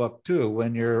jazz book too,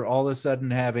 when you're all of a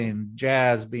sudden having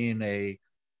jazz being a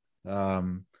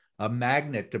a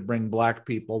magnet to bring Black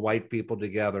people, white people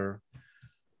together.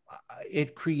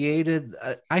 It created,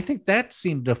 I think that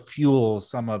seemed to fuel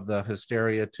some of the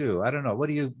hysteria too. I don't know. What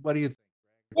do you think?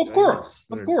 Well, of course,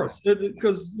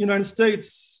 because the United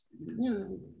States,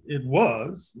 it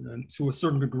was, and to a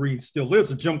certain degree still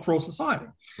is, a Jim Crow society.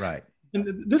 Right.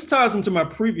 And this ties into my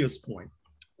previous point,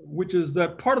 which is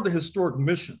that part of the historic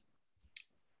mission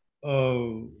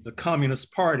of the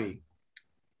Communist Party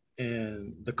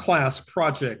and the class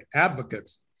project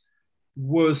advocates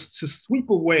was to sweep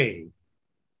away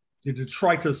the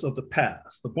detritus of the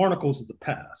past, the barnacles of the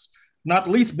past, not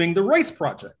least being the race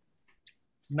project,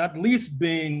 not least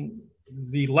being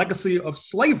the legacy of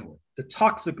slavery, the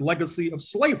toxic legacy of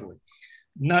slavery,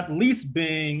 not least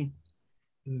being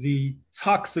the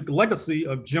toxic legacy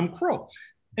of Jim Crow.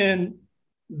 And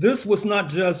this was not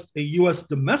just a US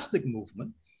domestic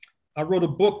movement. I wrote a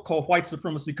book called White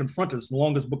Supremacy Confronted. It's the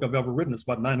longest book I've ever written. It's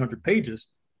about 900 pages,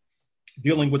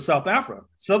 dealing with South Africa,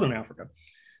 Southern Africa.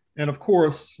 And of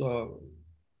course,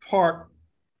 part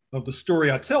of the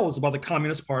story I tell is about the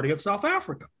Communist Party of South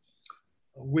Africa,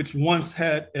 which once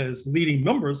had as leading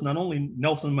members not only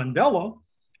Nelson Mandela,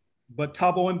 but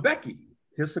Thabo Mbeki,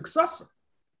 his successor.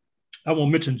 I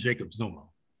won't mention Jacob Zuma.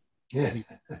 Yeah.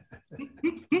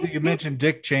 You mentioned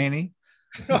Dick Cheney.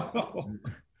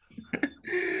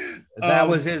 That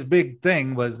was his big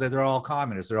thing, was that they're all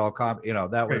communists. They're all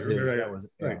that was his. Right. That was,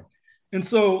 right. And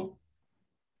so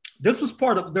this was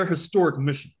part of their historic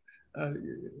mission. At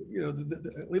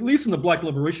least in the Black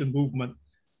liberation movement,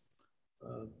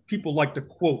 people like to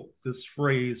quote this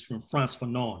phrase from Frantz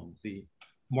Fanon, the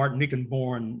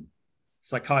Martinican-born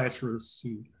psychiatrist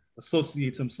who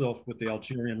associates himself with the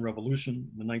Algerian Revolution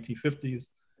in the 1950s.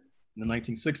 In the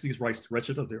 1960s, writes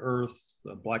Wretched of the Earth,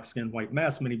 Black Skin, White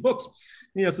Mask, many books.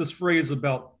 He has this phrase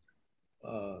about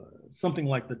something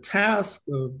like the task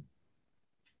of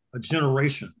a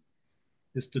generation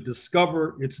is to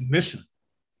discover its mission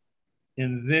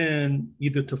and then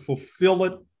either to fulfill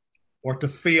it or to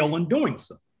fail in doing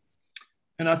so.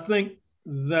 And I think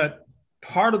that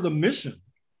part of the mission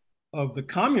of the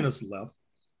communist left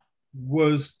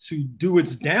was to do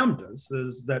its damnedest,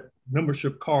 as that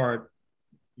membership card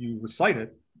you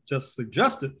recited just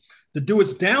suggested, to do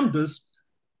its damnedest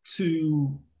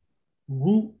to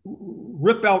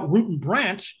rip out root and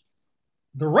branch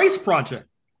the race project,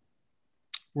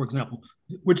 for example,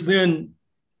 which then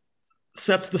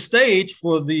sets the stage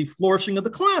for the flourishing of the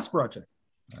class project.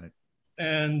 Right.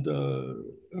 And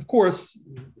of course,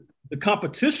 the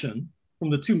competition from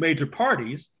the two major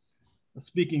parties,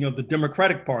 speaking of the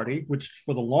Democratic Party, which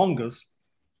for the longest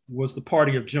was the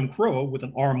party of Jim Crow with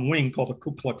an armed wing called the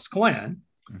Ku Klux Klan.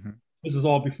 Mm-hmm. This is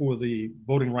all before the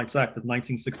Voting Rights Act of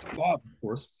 1965, of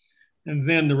course. And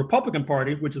then the Republican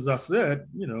Party, which, as I said,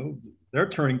 their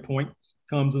turning point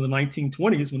comes in the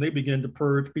 1920s when they began to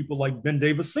purge people like Ben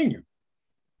Davis Sr.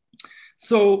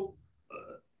 So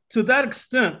to that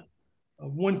extent,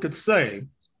 one could say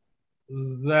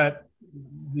that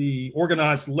the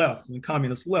organized left and the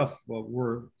communist left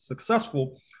were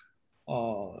successful,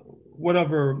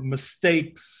 whatever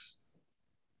mistakes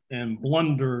and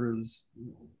blunders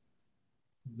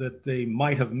that they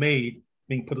might have made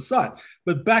being put aside.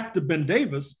 But back to Ben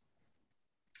Davis,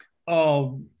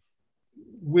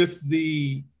 with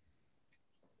the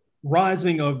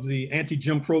rising of the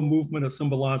anti-Jim Crow movement as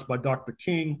symbolized by Dr.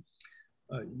 King,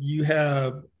 you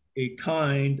have a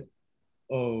kind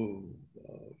of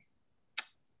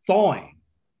thawing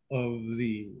of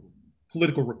the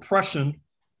political repression,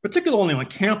 particularly on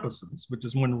campuses, which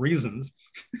is one of the reasons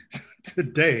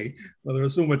today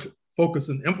there's so much focus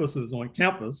and emphasis on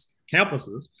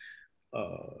campuses,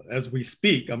 as we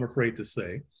speak, I'm afraid to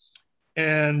say.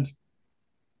 And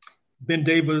Ben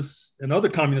Davis and other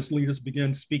communist leaders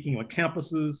began speaking on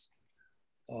campuses,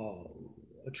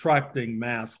 attracting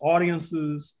mass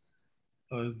audiences.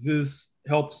 This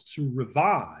helps to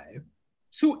revive,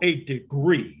 to a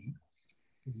degree,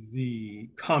 the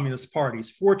Communist Party's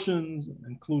fortunes,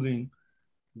 including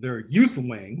their youth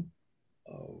wing,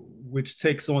 which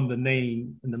takes on the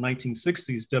name in the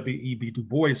 1960s, W.E.B. Du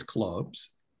Bois clubs.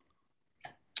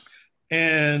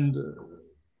 And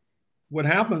what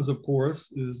happens, of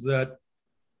course, is that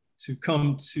to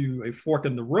come to a fork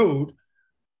in the road,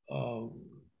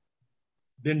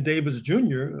 Ben Davis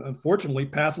Jr. unfortunately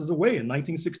passes away in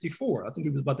 1964. I think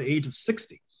he was about the age of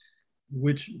 60,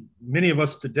 which many of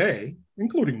us today,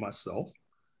 including myself,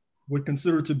 would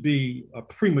consider to be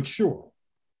premature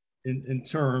in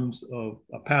terms of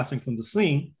passing from the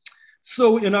scene.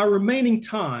 So in our remaining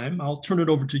time, I'll turn it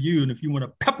over to you. And if you want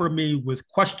to pepper me with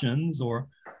questions or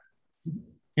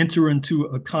enter into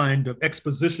a kind of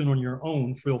exposition on your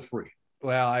own, feel free.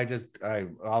 Well, I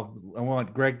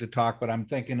want Greg to talk, but I'm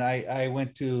thinking I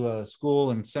went to a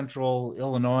school in central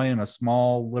Illinois in a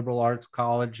small liberal arts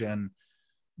college, and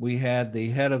we had the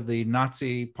head of the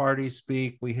Nazi party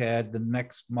speak. We had the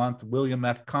next month William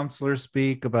F. Kunstler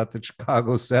speak about the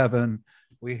Chicago Seven.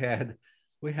 We had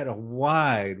a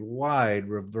wide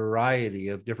variety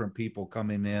of different people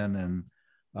coming in,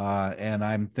 and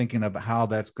I'm thinking about how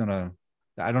that's gonna.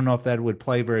 I don't know if that would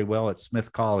play very well at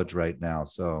Smith College right now.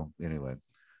 So anyway,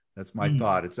 that's my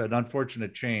thought. It's an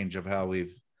unfortunate change of how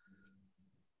we've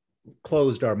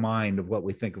closed our mind of what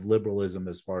we think of liberalism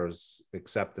as far as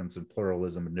acceptance and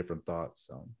pluralism and different thoughts.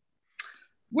 So,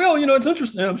 well, it's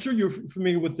interesting. I'm sure you're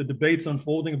familiar with the debates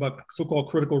unfolding about so-called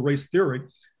critical race theory,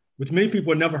 which many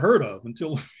people had never heard of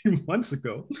until a few months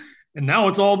ago. And now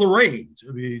it's all the rage.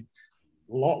 I mean,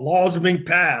 laws are being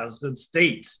passed in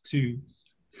states to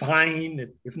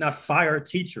fine, if not fire,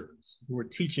 teachers who are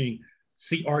teaching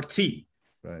CRT.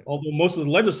 right. Although most of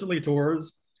the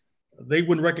legislators, they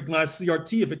wouldn't recognize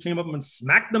CRT if it came up and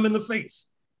smacked them in the face.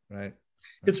 Right.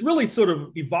 It's really sort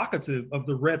of evocative of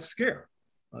the Red Scare,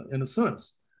 in a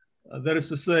sense. That is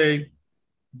to say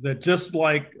that just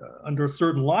like under a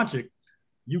certain logic,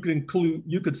 you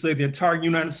could say the entire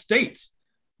United States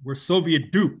were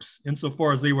Soviet dupes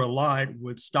insofar as they were allied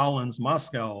with Stalin's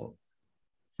Moscow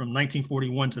from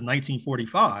 1941 to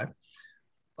 1945.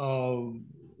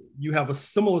 You have a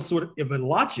similar sort of a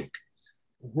logic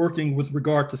working with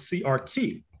regard to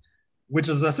CRT, which,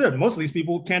 as I said, most of these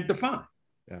people can't define.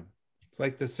 Yeah. It's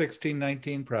like the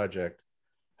 1619 project.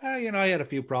 I had a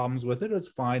few problems with it. It's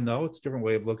fine, though. It's a different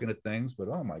way of looking at things. But,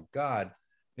 oh, my God,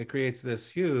 it creates this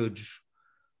huge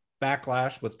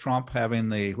backlash with Trump having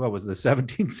the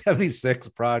 1776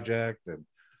 project. And,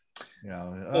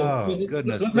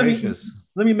 goodness gracious.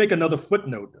 Let me make another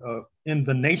footnote. In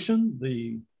The Nation,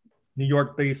 the New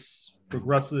York-based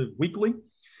progressive weekly,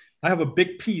 I have a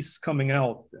big piece coming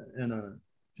out in a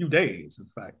few days, in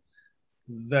fact,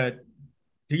 that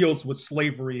deals with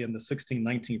slavery and the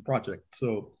 1619 project.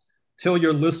 So tell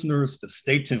your listeners to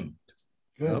stay tuned.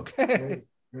 Good. Okay.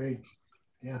 Great.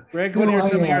 Yeah. Greg, what are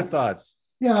some of your thoughts?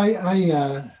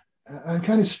 Yeah, I'm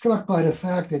kind of struck by the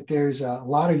fact that there's a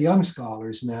lot of young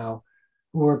scholars now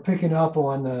who are picking up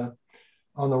on the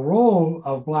role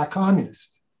of Black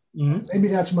communists. Mm-hmm. Maybe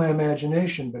that's my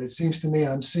imagination, but it seems to me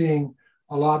I'm seeing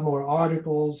a lot more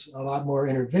articles, a lot more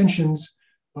interventions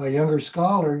by younger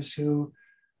scholars who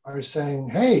are saying,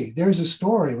 hey, there's a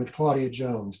story with Claudia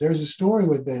Jones. There's a story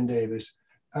with Ben Davis.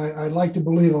 I'd like to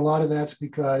believe a lot of that's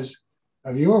because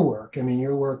of your work. I mean,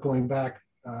 your work going back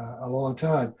a long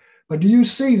time. But do you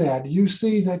see that? Do you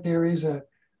see that there is a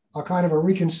kind of a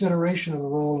reconsideration of the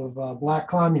role of Black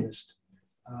communists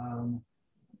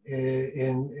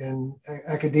in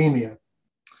academia?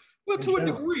 Well, to a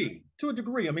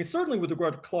degree. I mean, certainly with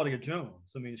regard to Claudia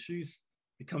Jones, I mean, she's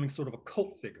becoming sort of a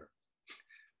cult figure.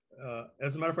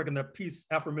 As a matter of fact, in that piece,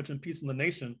 aforementioned piece in The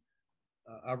Nation,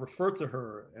 I refer to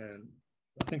her, and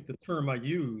I think the term I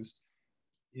used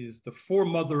is the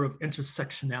foremother of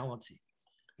intersectionality,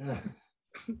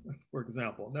 for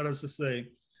example. And that is to say,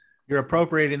 you're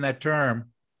appropriating that term.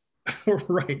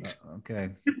 Right.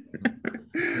 Okay.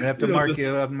 I have to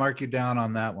mark you down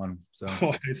on that one. So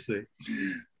I see.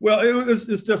 Well,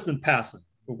 it's just in passing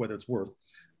for what it's worth,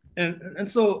 and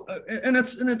so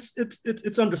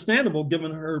it's understandable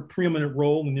given her preeminent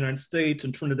role in the United States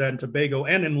and Trinidad and Tobago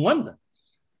and in London,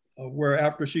 where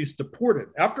after she's deported,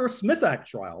 after a Smith Act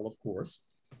trial, of course,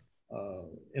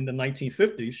 in the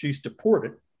 1950s, she's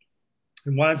deported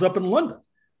and winds up in London,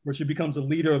 where she becomes a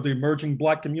leader of the emerging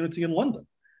Black community in London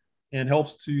and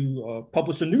helps to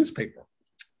publish a newspaper.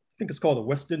 I think it's called the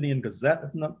West Indian Gazette,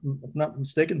 if not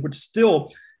mistaken, which is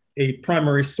still a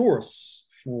primary source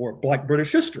for Black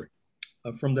British history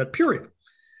from that period.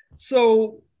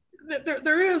 So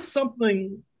there is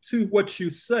something to what you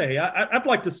say. I'd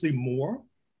like to see more,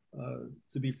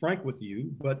 to be frank with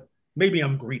you, but maybe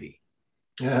I'm greedy.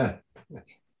 Yeah.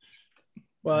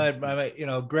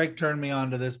 Well, Greg turned me on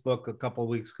to this book a couple of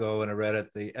weeks ago, and I read it,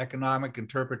 The Economic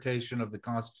Interpretation of the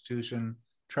Constitution,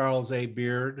 Charles A.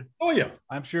 Beard. Oh, yeah.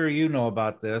 I'm sure you know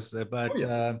about this, but,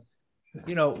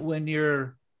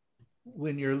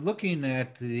 when you're looking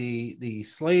at the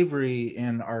slavery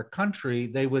in our country,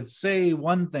 they would say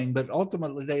one thing, but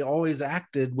ultimately they always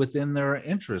acted within their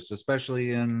interests,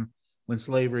 especially when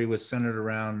slavery was centered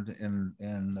around in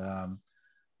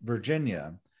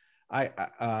Virginia. I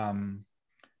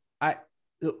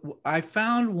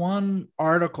found one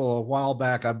article a while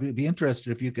back. I'd be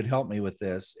interested if you could help me with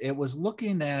this. It was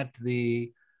looking at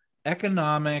the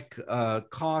economic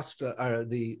cost,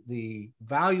 the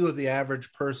value of the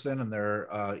average person and their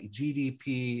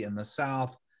GDP in the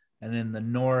South and in the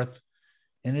North.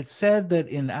 And it said that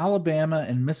in Alabama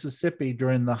and Mississippi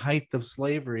during the height of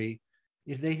slavery,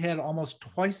 they had almost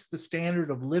twice the standard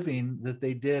of living that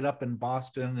they did up in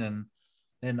Boston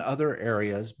and other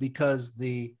areas, because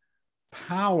the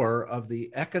power of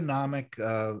the economic,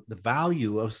 the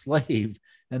value of slave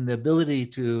and the ability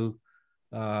to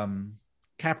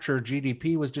capture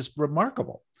GDP was just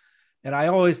remarkable. And I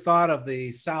always thought of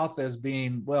the South as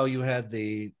being, well, you had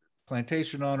the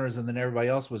plantation owners and then everybody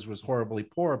else was horribly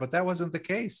poor, but that wasn't the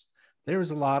case. There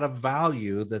was a lot of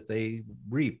value that they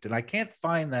reaped. And I can't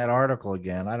find that article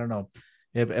again. I don't know.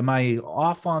 Am I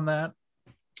off on that?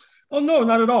 Oh, no,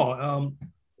 not at all.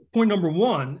 Point number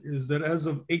one is that as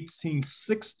of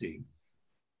 1860,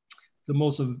 the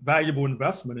most valuable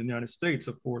investment in the United States,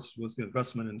 of course, was the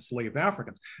investment in enslaved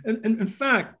Africans. And in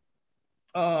fact,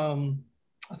 I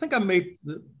think I made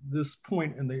this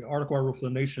point in the article I wrote for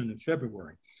The Nation in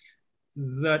February,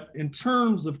 that in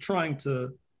terms of trying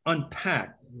to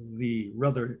unpack the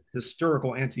rather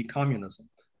hysterical anti-communism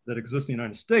that exists in the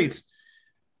United States,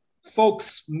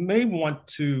 folks may want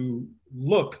to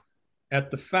look at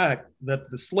the fact that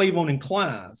the slave-owning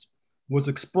class was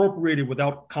expropriated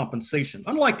without compensation,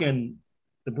 unlike in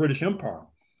the British Empire,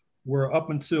 where up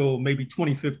until maybe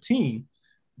 2015,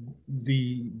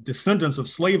 the descendants of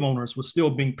slave owners were still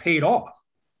being paid off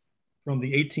from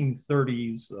the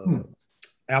 1830s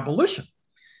abolition.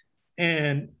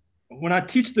 And when I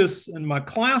teach this in my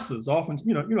classes, often,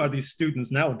 you know, these students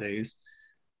nowadays,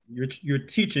 you're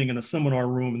teaching in a seminar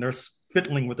room and they're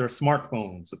fiddling with their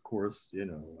smartphones, of course, you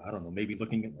know, I don't know, maybe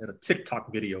looking at a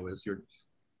TikTok video as you're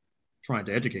trying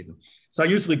to educate them. So I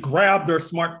usually grab their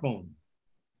smartphone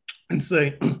and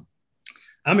say,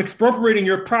 I'm expropriating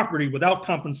your property without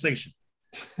compensation.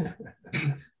 You're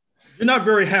not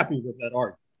very happy with that, are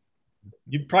you?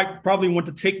 You probably want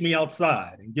to take me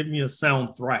outside and give me a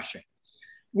sound thrashing.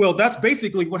 Well, that's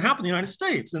basically what happened in the United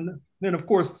States. And then, of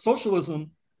course,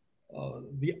 socialism,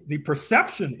 the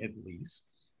perception, at least,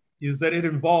 is that it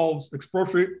involves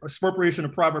expropriation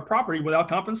of private property without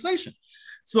compensation.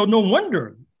 So no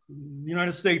wonder the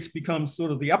United States becomes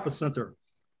sort of the epicenter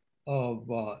of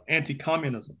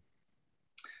anti-communism.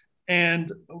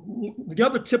 And the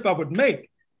other tip I would make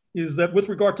is that with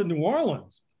regard to New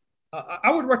Orleans,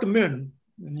 I would recommend,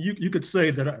 and you could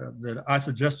say that I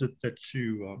suggested that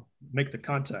you make the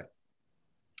contact,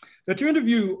 that you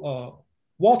interview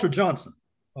Walter Johnson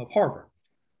of Harvard,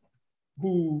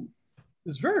 who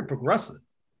is very progressive,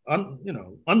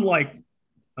 unlike,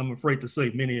 I'm afraid to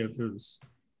say, many of his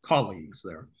colleagues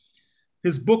there.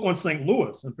 His book on St.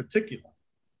 Louis in particular,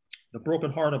 The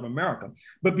Broken Heart of America.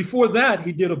 But before that,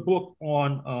 he did a book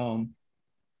on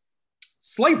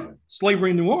slavery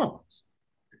in New Orleans,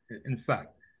 in fact.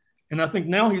 And I think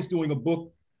now he's doing a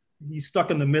book, he's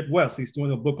stuck in the Midwest, he's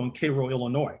doing a book on Cairo,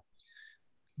 Illinois.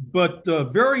 But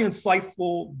very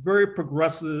insightful, very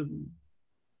progressive,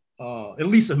 at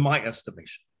least in my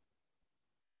estimation.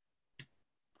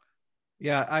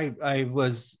 Yeah, I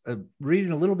was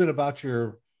reading a little bit about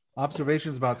your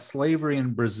observations about slavery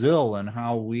in Brazil and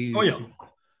how we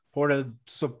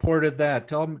supported that.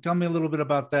 Tell me a little bit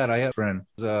about that. I have a friend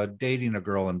who's dating a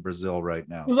girl in Brazil right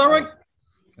now. Is that right?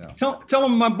 Yeah. Tell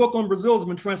him my book on Brazil has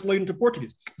been translated into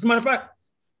Portuguese. As a matter of fact,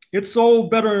 it's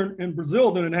sold better in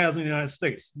Brazil than it has in the United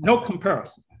States. No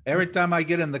comparison. Every time I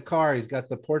get in the car, he's got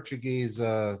the Portuguese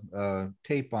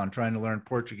tape on, trying to learn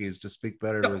Portuguese to speak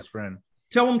better to his friend.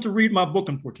 Tell him to read my book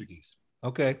in Portuguese.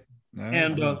 Okay. Right.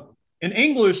 And in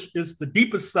English, it's The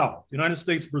Deepest South, United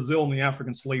States, Brazil, and the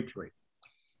African Slave Trade.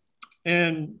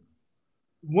 And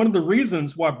one of the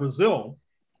reasons why Brazil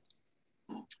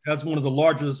has one of the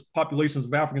largest populations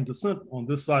of African descent on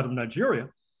this side of Nigeria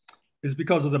is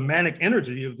because of the manic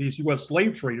energy of these US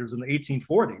slave traders in the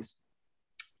 1840s,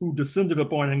 who descended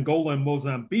upon Angola and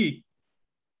Mozambique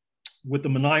with the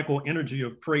maniacal energy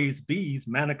of crazed bees,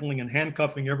 manacling and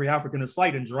handcuffing every African in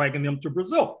sight and dragging them to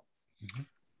Brazil. Mm-hmm.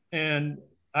 And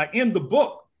I end the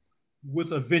book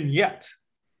with a vignette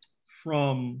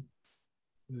from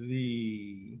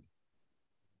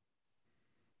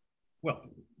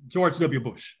George W.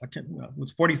 Bush,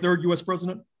 was 43rd US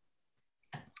president.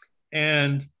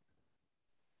 And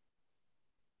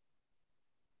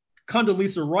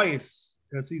Condoleezza Rice,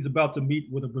 as he's about to meet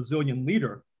with a Brazilian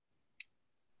leader,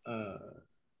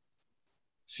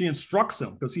 she instructs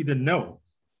him, because he didn't know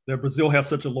that Brazil has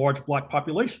such a large Black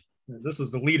population. And this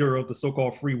is the leader of the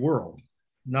so-called free world,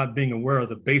 not being aware of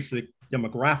the basic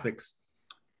demographics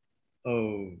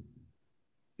of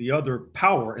the other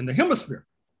power in the hemisphere,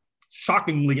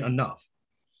 shockingly enough.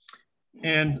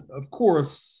 And of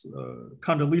course,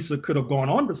 Condoleezza could have gone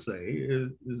on to say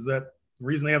is that the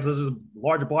reason they have such a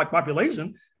large Black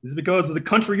population is because of the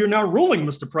country you're now ruling,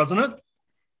 Mr. President.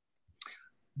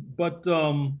 But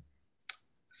I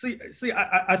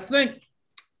think,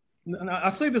 and I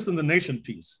say this in the Nation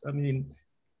piece, I mean,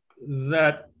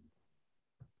 that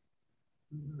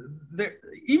there,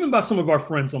 even by some of our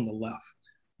friends on the left,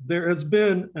 there has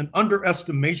been an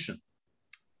underestimation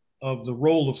of the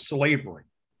role of slavery.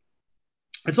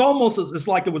 It's almost, it's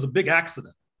like it was a big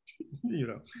accident, you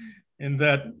know, in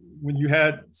that when you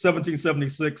had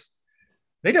 1776,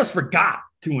 they just forgot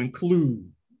to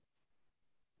include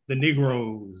the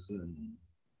Negroes and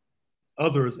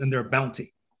others in their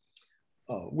bounty,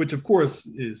 which of course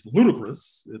is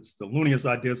ludicrous. It's the looniest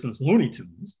idea since Looney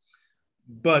Tunes,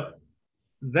 but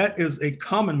that is a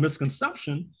common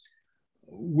misconception,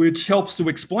 which helps to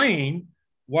explain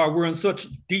why we're in such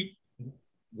deep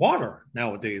water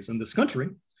nowadays in this country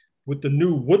with the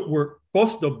new Woodward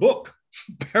Costa book,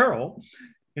 Peril,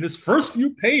 in its first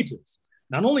few pages,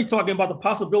 not only talking about the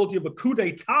possibility of a coup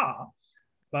d'etat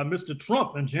by Mr.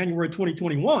 Trump in January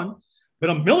 2021, but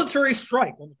a military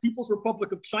strike on the People's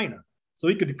Republic of China so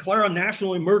he could declare a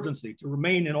national emergency to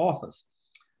remain in office,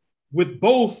 with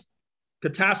both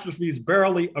catastrophes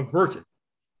barely averted.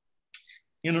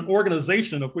 In an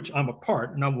organization of which I'm a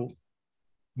part, and I will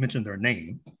mention their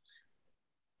name,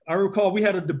 I recall we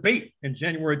had a debate in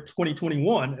January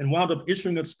 2021 and wound up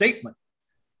issuing a statement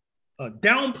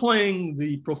downplaying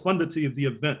the profundity of the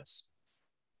events,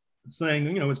 saying,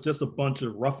 you know, it's just a bunch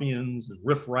of ruffians and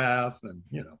riffraff and,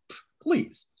 you know,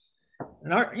 please.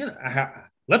 And I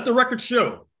let the record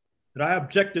show that I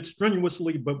objected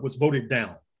strenuously, but was voted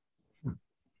down.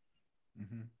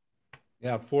 Mm-hmm.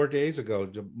 Yeah, 4 days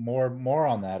ago, more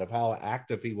on that, of how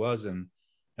active he was in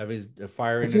having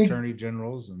firing attorney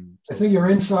generals. And I think your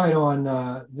insight on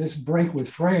this break with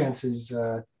France is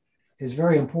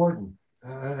very important.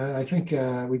 I think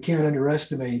we can't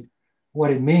underestimate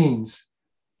what it means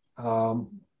to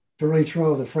really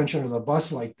throw the French under the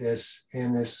bus like this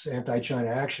in this anti-China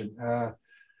action.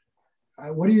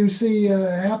 What do you see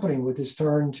happening with this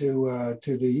turn to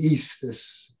the east?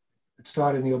 This it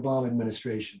started in the Obama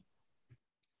administration.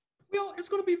 Well, it's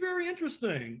going to be very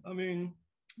interesting. I mean,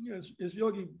 you know, as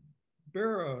Yogi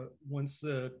Berra once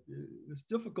said, it's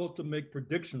difficult to make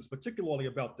predictions, particularly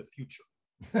about the future.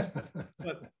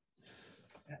 But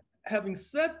having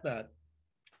said that,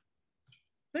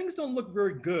 things don't look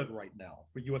very good right now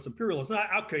for U.S. imperialism.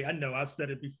 Okay, I know I've said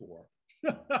it before,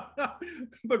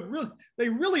 but really, they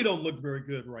really don't look very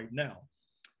good right now,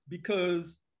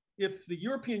 because if the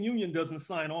European Union doesn't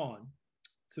sign on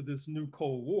to this new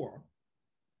Cold War,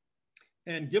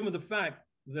 and given the fact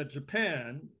that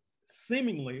Japan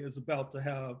seemingly is about to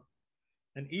have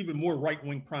an even more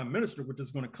right-wing prime minister, which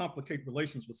is going to complicate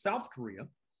relations with South Korea,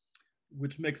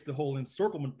 which makes the whole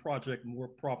encirclement project more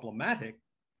problematic.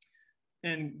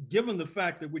 And given the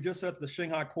fact that we just had the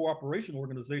Shanghai Cooperation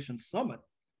Organization Summit,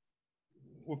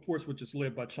 of course, which is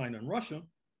led by China and Russia,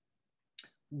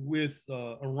 with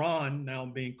Iran now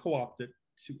being co-opted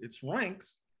to its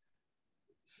ranks.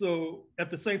 So at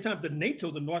the same time, the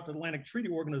NATO, the North Atlantic Treaty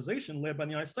Organization led by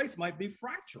the United States, might be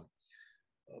fractured.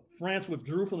 France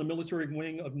withdrew from the military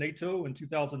wing of NATO in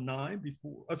 2009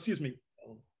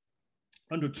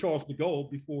 under Charles de Gaulle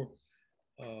before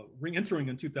re-entering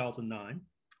in 2009,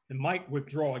 and might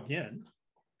withdraw again.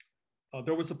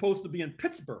 There was supposed to be in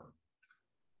Pittsburgh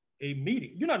a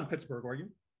meeting. You're not in Pittsburgh, are you?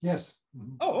 Yes.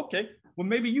 Mm-hmm. Oh, okay. Well,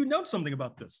 maybe you know something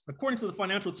about this. According to the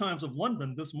Financial Times of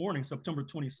London this morning, September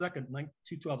 22nd,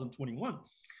 2021,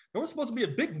 there was supposed to be a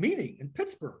big meeting in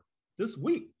Pittsburgh this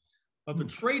week of the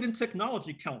Trade and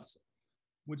Technology Council,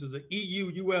 which is an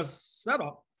EU-US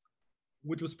setup,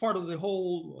 which was part of the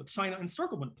whole China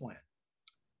encirclement plan.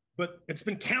 But it's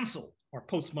been canceled or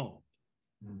postponed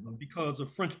because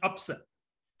of French upset.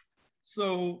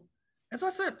 So, as I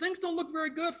said, things don't look very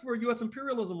good for US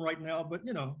imperialism right now, but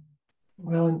you know,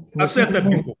 well, I've said that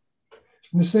before.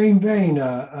 In the same vein,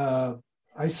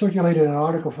 I circulated an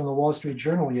article from the Wall Street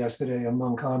Journal yesterday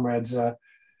among comrades,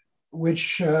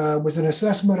 which was an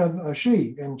assessment of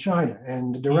Xi in China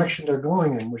and the direction they're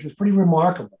going in, which is pretty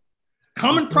remarkable.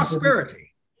 Common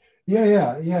prosperity.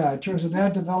 Yeah. In terms of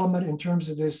that development, in terms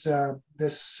of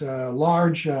this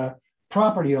large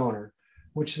property owner,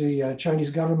 which the Chinese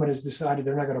government has decided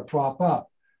they're not going to prop up.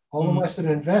 All the Western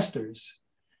investors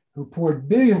who poured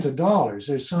billions of dollars,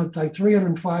 there's something like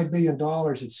 $305 billion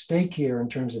at stake here in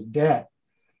terms of debt.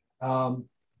 The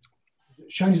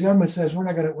Chinese government says we're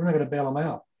not going to bail them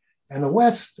out. And the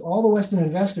West, all the Western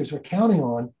investors were counting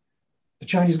on the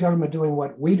Chinese government doing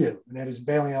what we do, and that is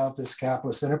bailing out this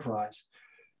capitalist enterprise.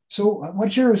 So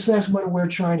what's your assessment of where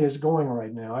China is going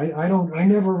right now? I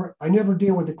never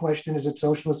deal with the question, is it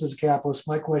socialist, is it capitalist?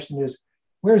 My question is,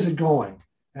 where is it going?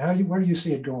 And where do you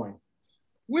see it going?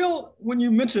 Well, when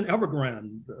you mention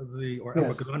Evergrande,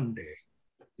 Yes. Evergrande,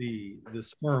 the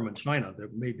sperm in China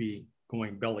that may be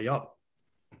going belly up,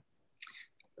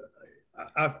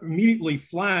 I immediately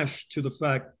flashed to the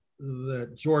fact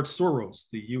that George Soros,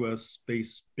 the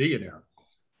US-based billionaire,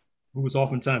 who was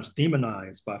oftentimes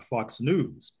demonized by Fox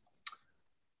News,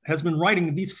 has been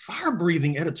writing these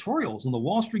fire-breathing editorials on the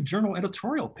Wall Street Journal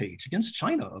editorial page against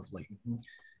China of late.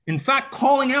 In fact,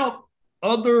 calling out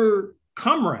other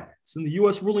comrades in the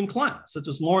US ruling class, such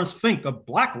as Lawrence Fink of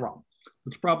BlackRock,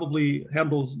 which probably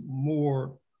handles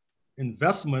more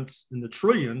investments in the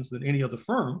trillions than any other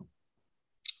firm,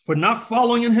 for not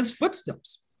following in his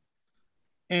footsteps.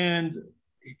 And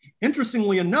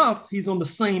interestingly enough, he's on the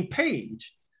same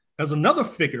page as another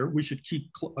figure we should keep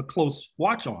a close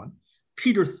watch on,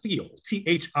 Peter Thiel,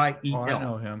 Thiel. Oh, I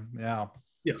know him. Yeah.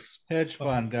 Yes. Hedge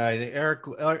fund guy, the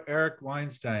Eric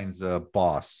Weinstein's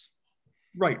boss.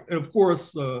 Right. And of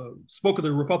course, spoke at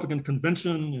the Republican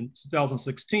convention in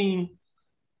 2016,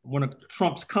 one of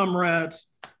Trump's comrades.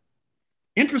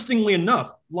 Interestingly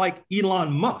enough, like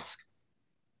Elon Musk,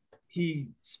 he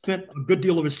spent a good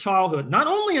deal of his childhood, not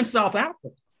only in South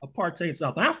Africa, apartheid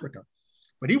South Africa,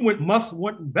 but he went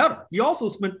better. He also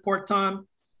spent part-time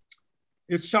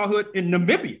his childhood in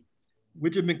Namibia,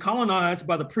 which had been colonized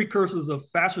by the precursors of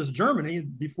fascist Germany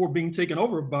before being taken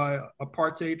over by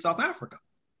apartheid South Africa.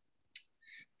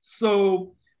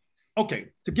 So, okay,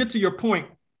 to get to your point,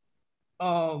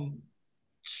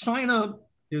 China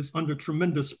is under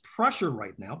tremendous pressure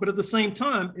right now, but at the same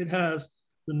time, it has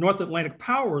the North Atlantic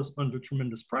powers under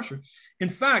tremendous pressure. In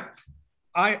fact,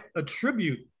 I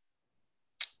attribute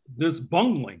this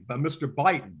bungling by Mr.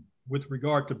 Biden with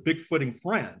regard to bigfooting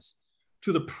France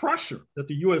to the pressure that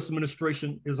the US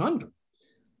administration is under.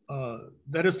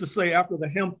 That is to say, after the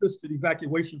ham-fisted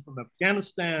evacuation from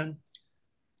Afghanistan,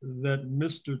 that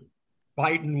Mr.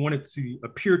 Biden wanted to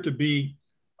appear to be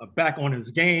back on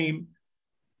his game.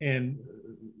 And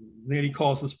then he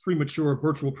calls this premature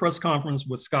virtual press conference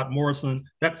with Scott Morrison,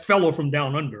 that fellow from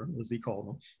down under, as he called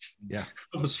him, yeah,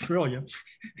 of Australia,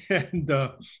 and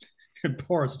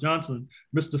Boris Johnson,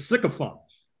 Mr. Sycophant.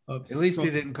 At least he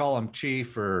didn't call him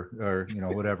chief or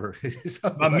whatever.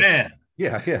 My man.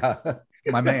 Yeah.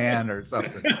 My man or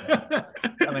something.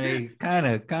 I mean, he kind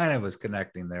of was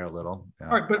connecting there a little. Yeah.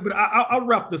 All right, but I'll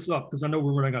wrap this up because I know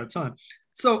we're running out of time.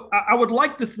 So I would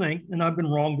like to think, and I've been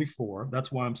wrong before,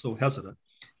 that's why I'm so hesitant.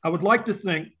 I would like to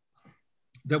think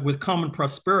that with common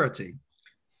prosperity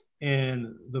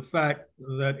and the fact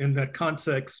that in that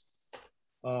context,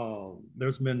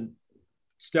 there's been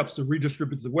steps to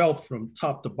redistribute the wealth from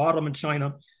top to bottom in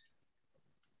China.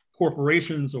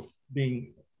 Corporations are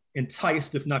being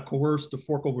enticed, if not coerced, to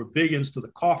fork over billions to the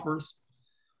coffers.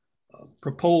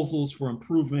 Proposals for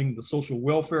improving the social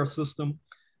welfare system.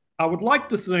 I would like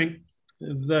to think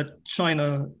that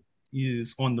China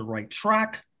is on the right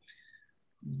track.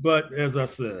 But as I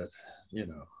said,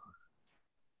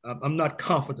 I'm not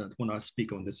confident when I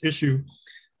speak on this issue.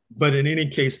 But in any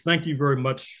case, thank you very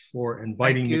much for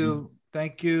inviting me.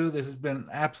 Thank you. This has been an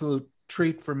absolute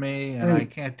treat for me. And I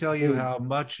can't tell you how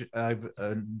much I've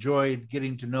enjoyed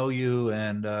getting to know you.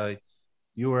 And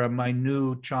you are my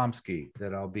new Chomsky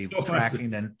that I'll be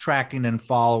tracking and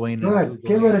following. Right.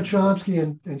 Get rid of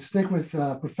Chomsky and stick with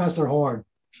Professor Horne.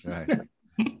 Right.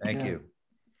 Thank you.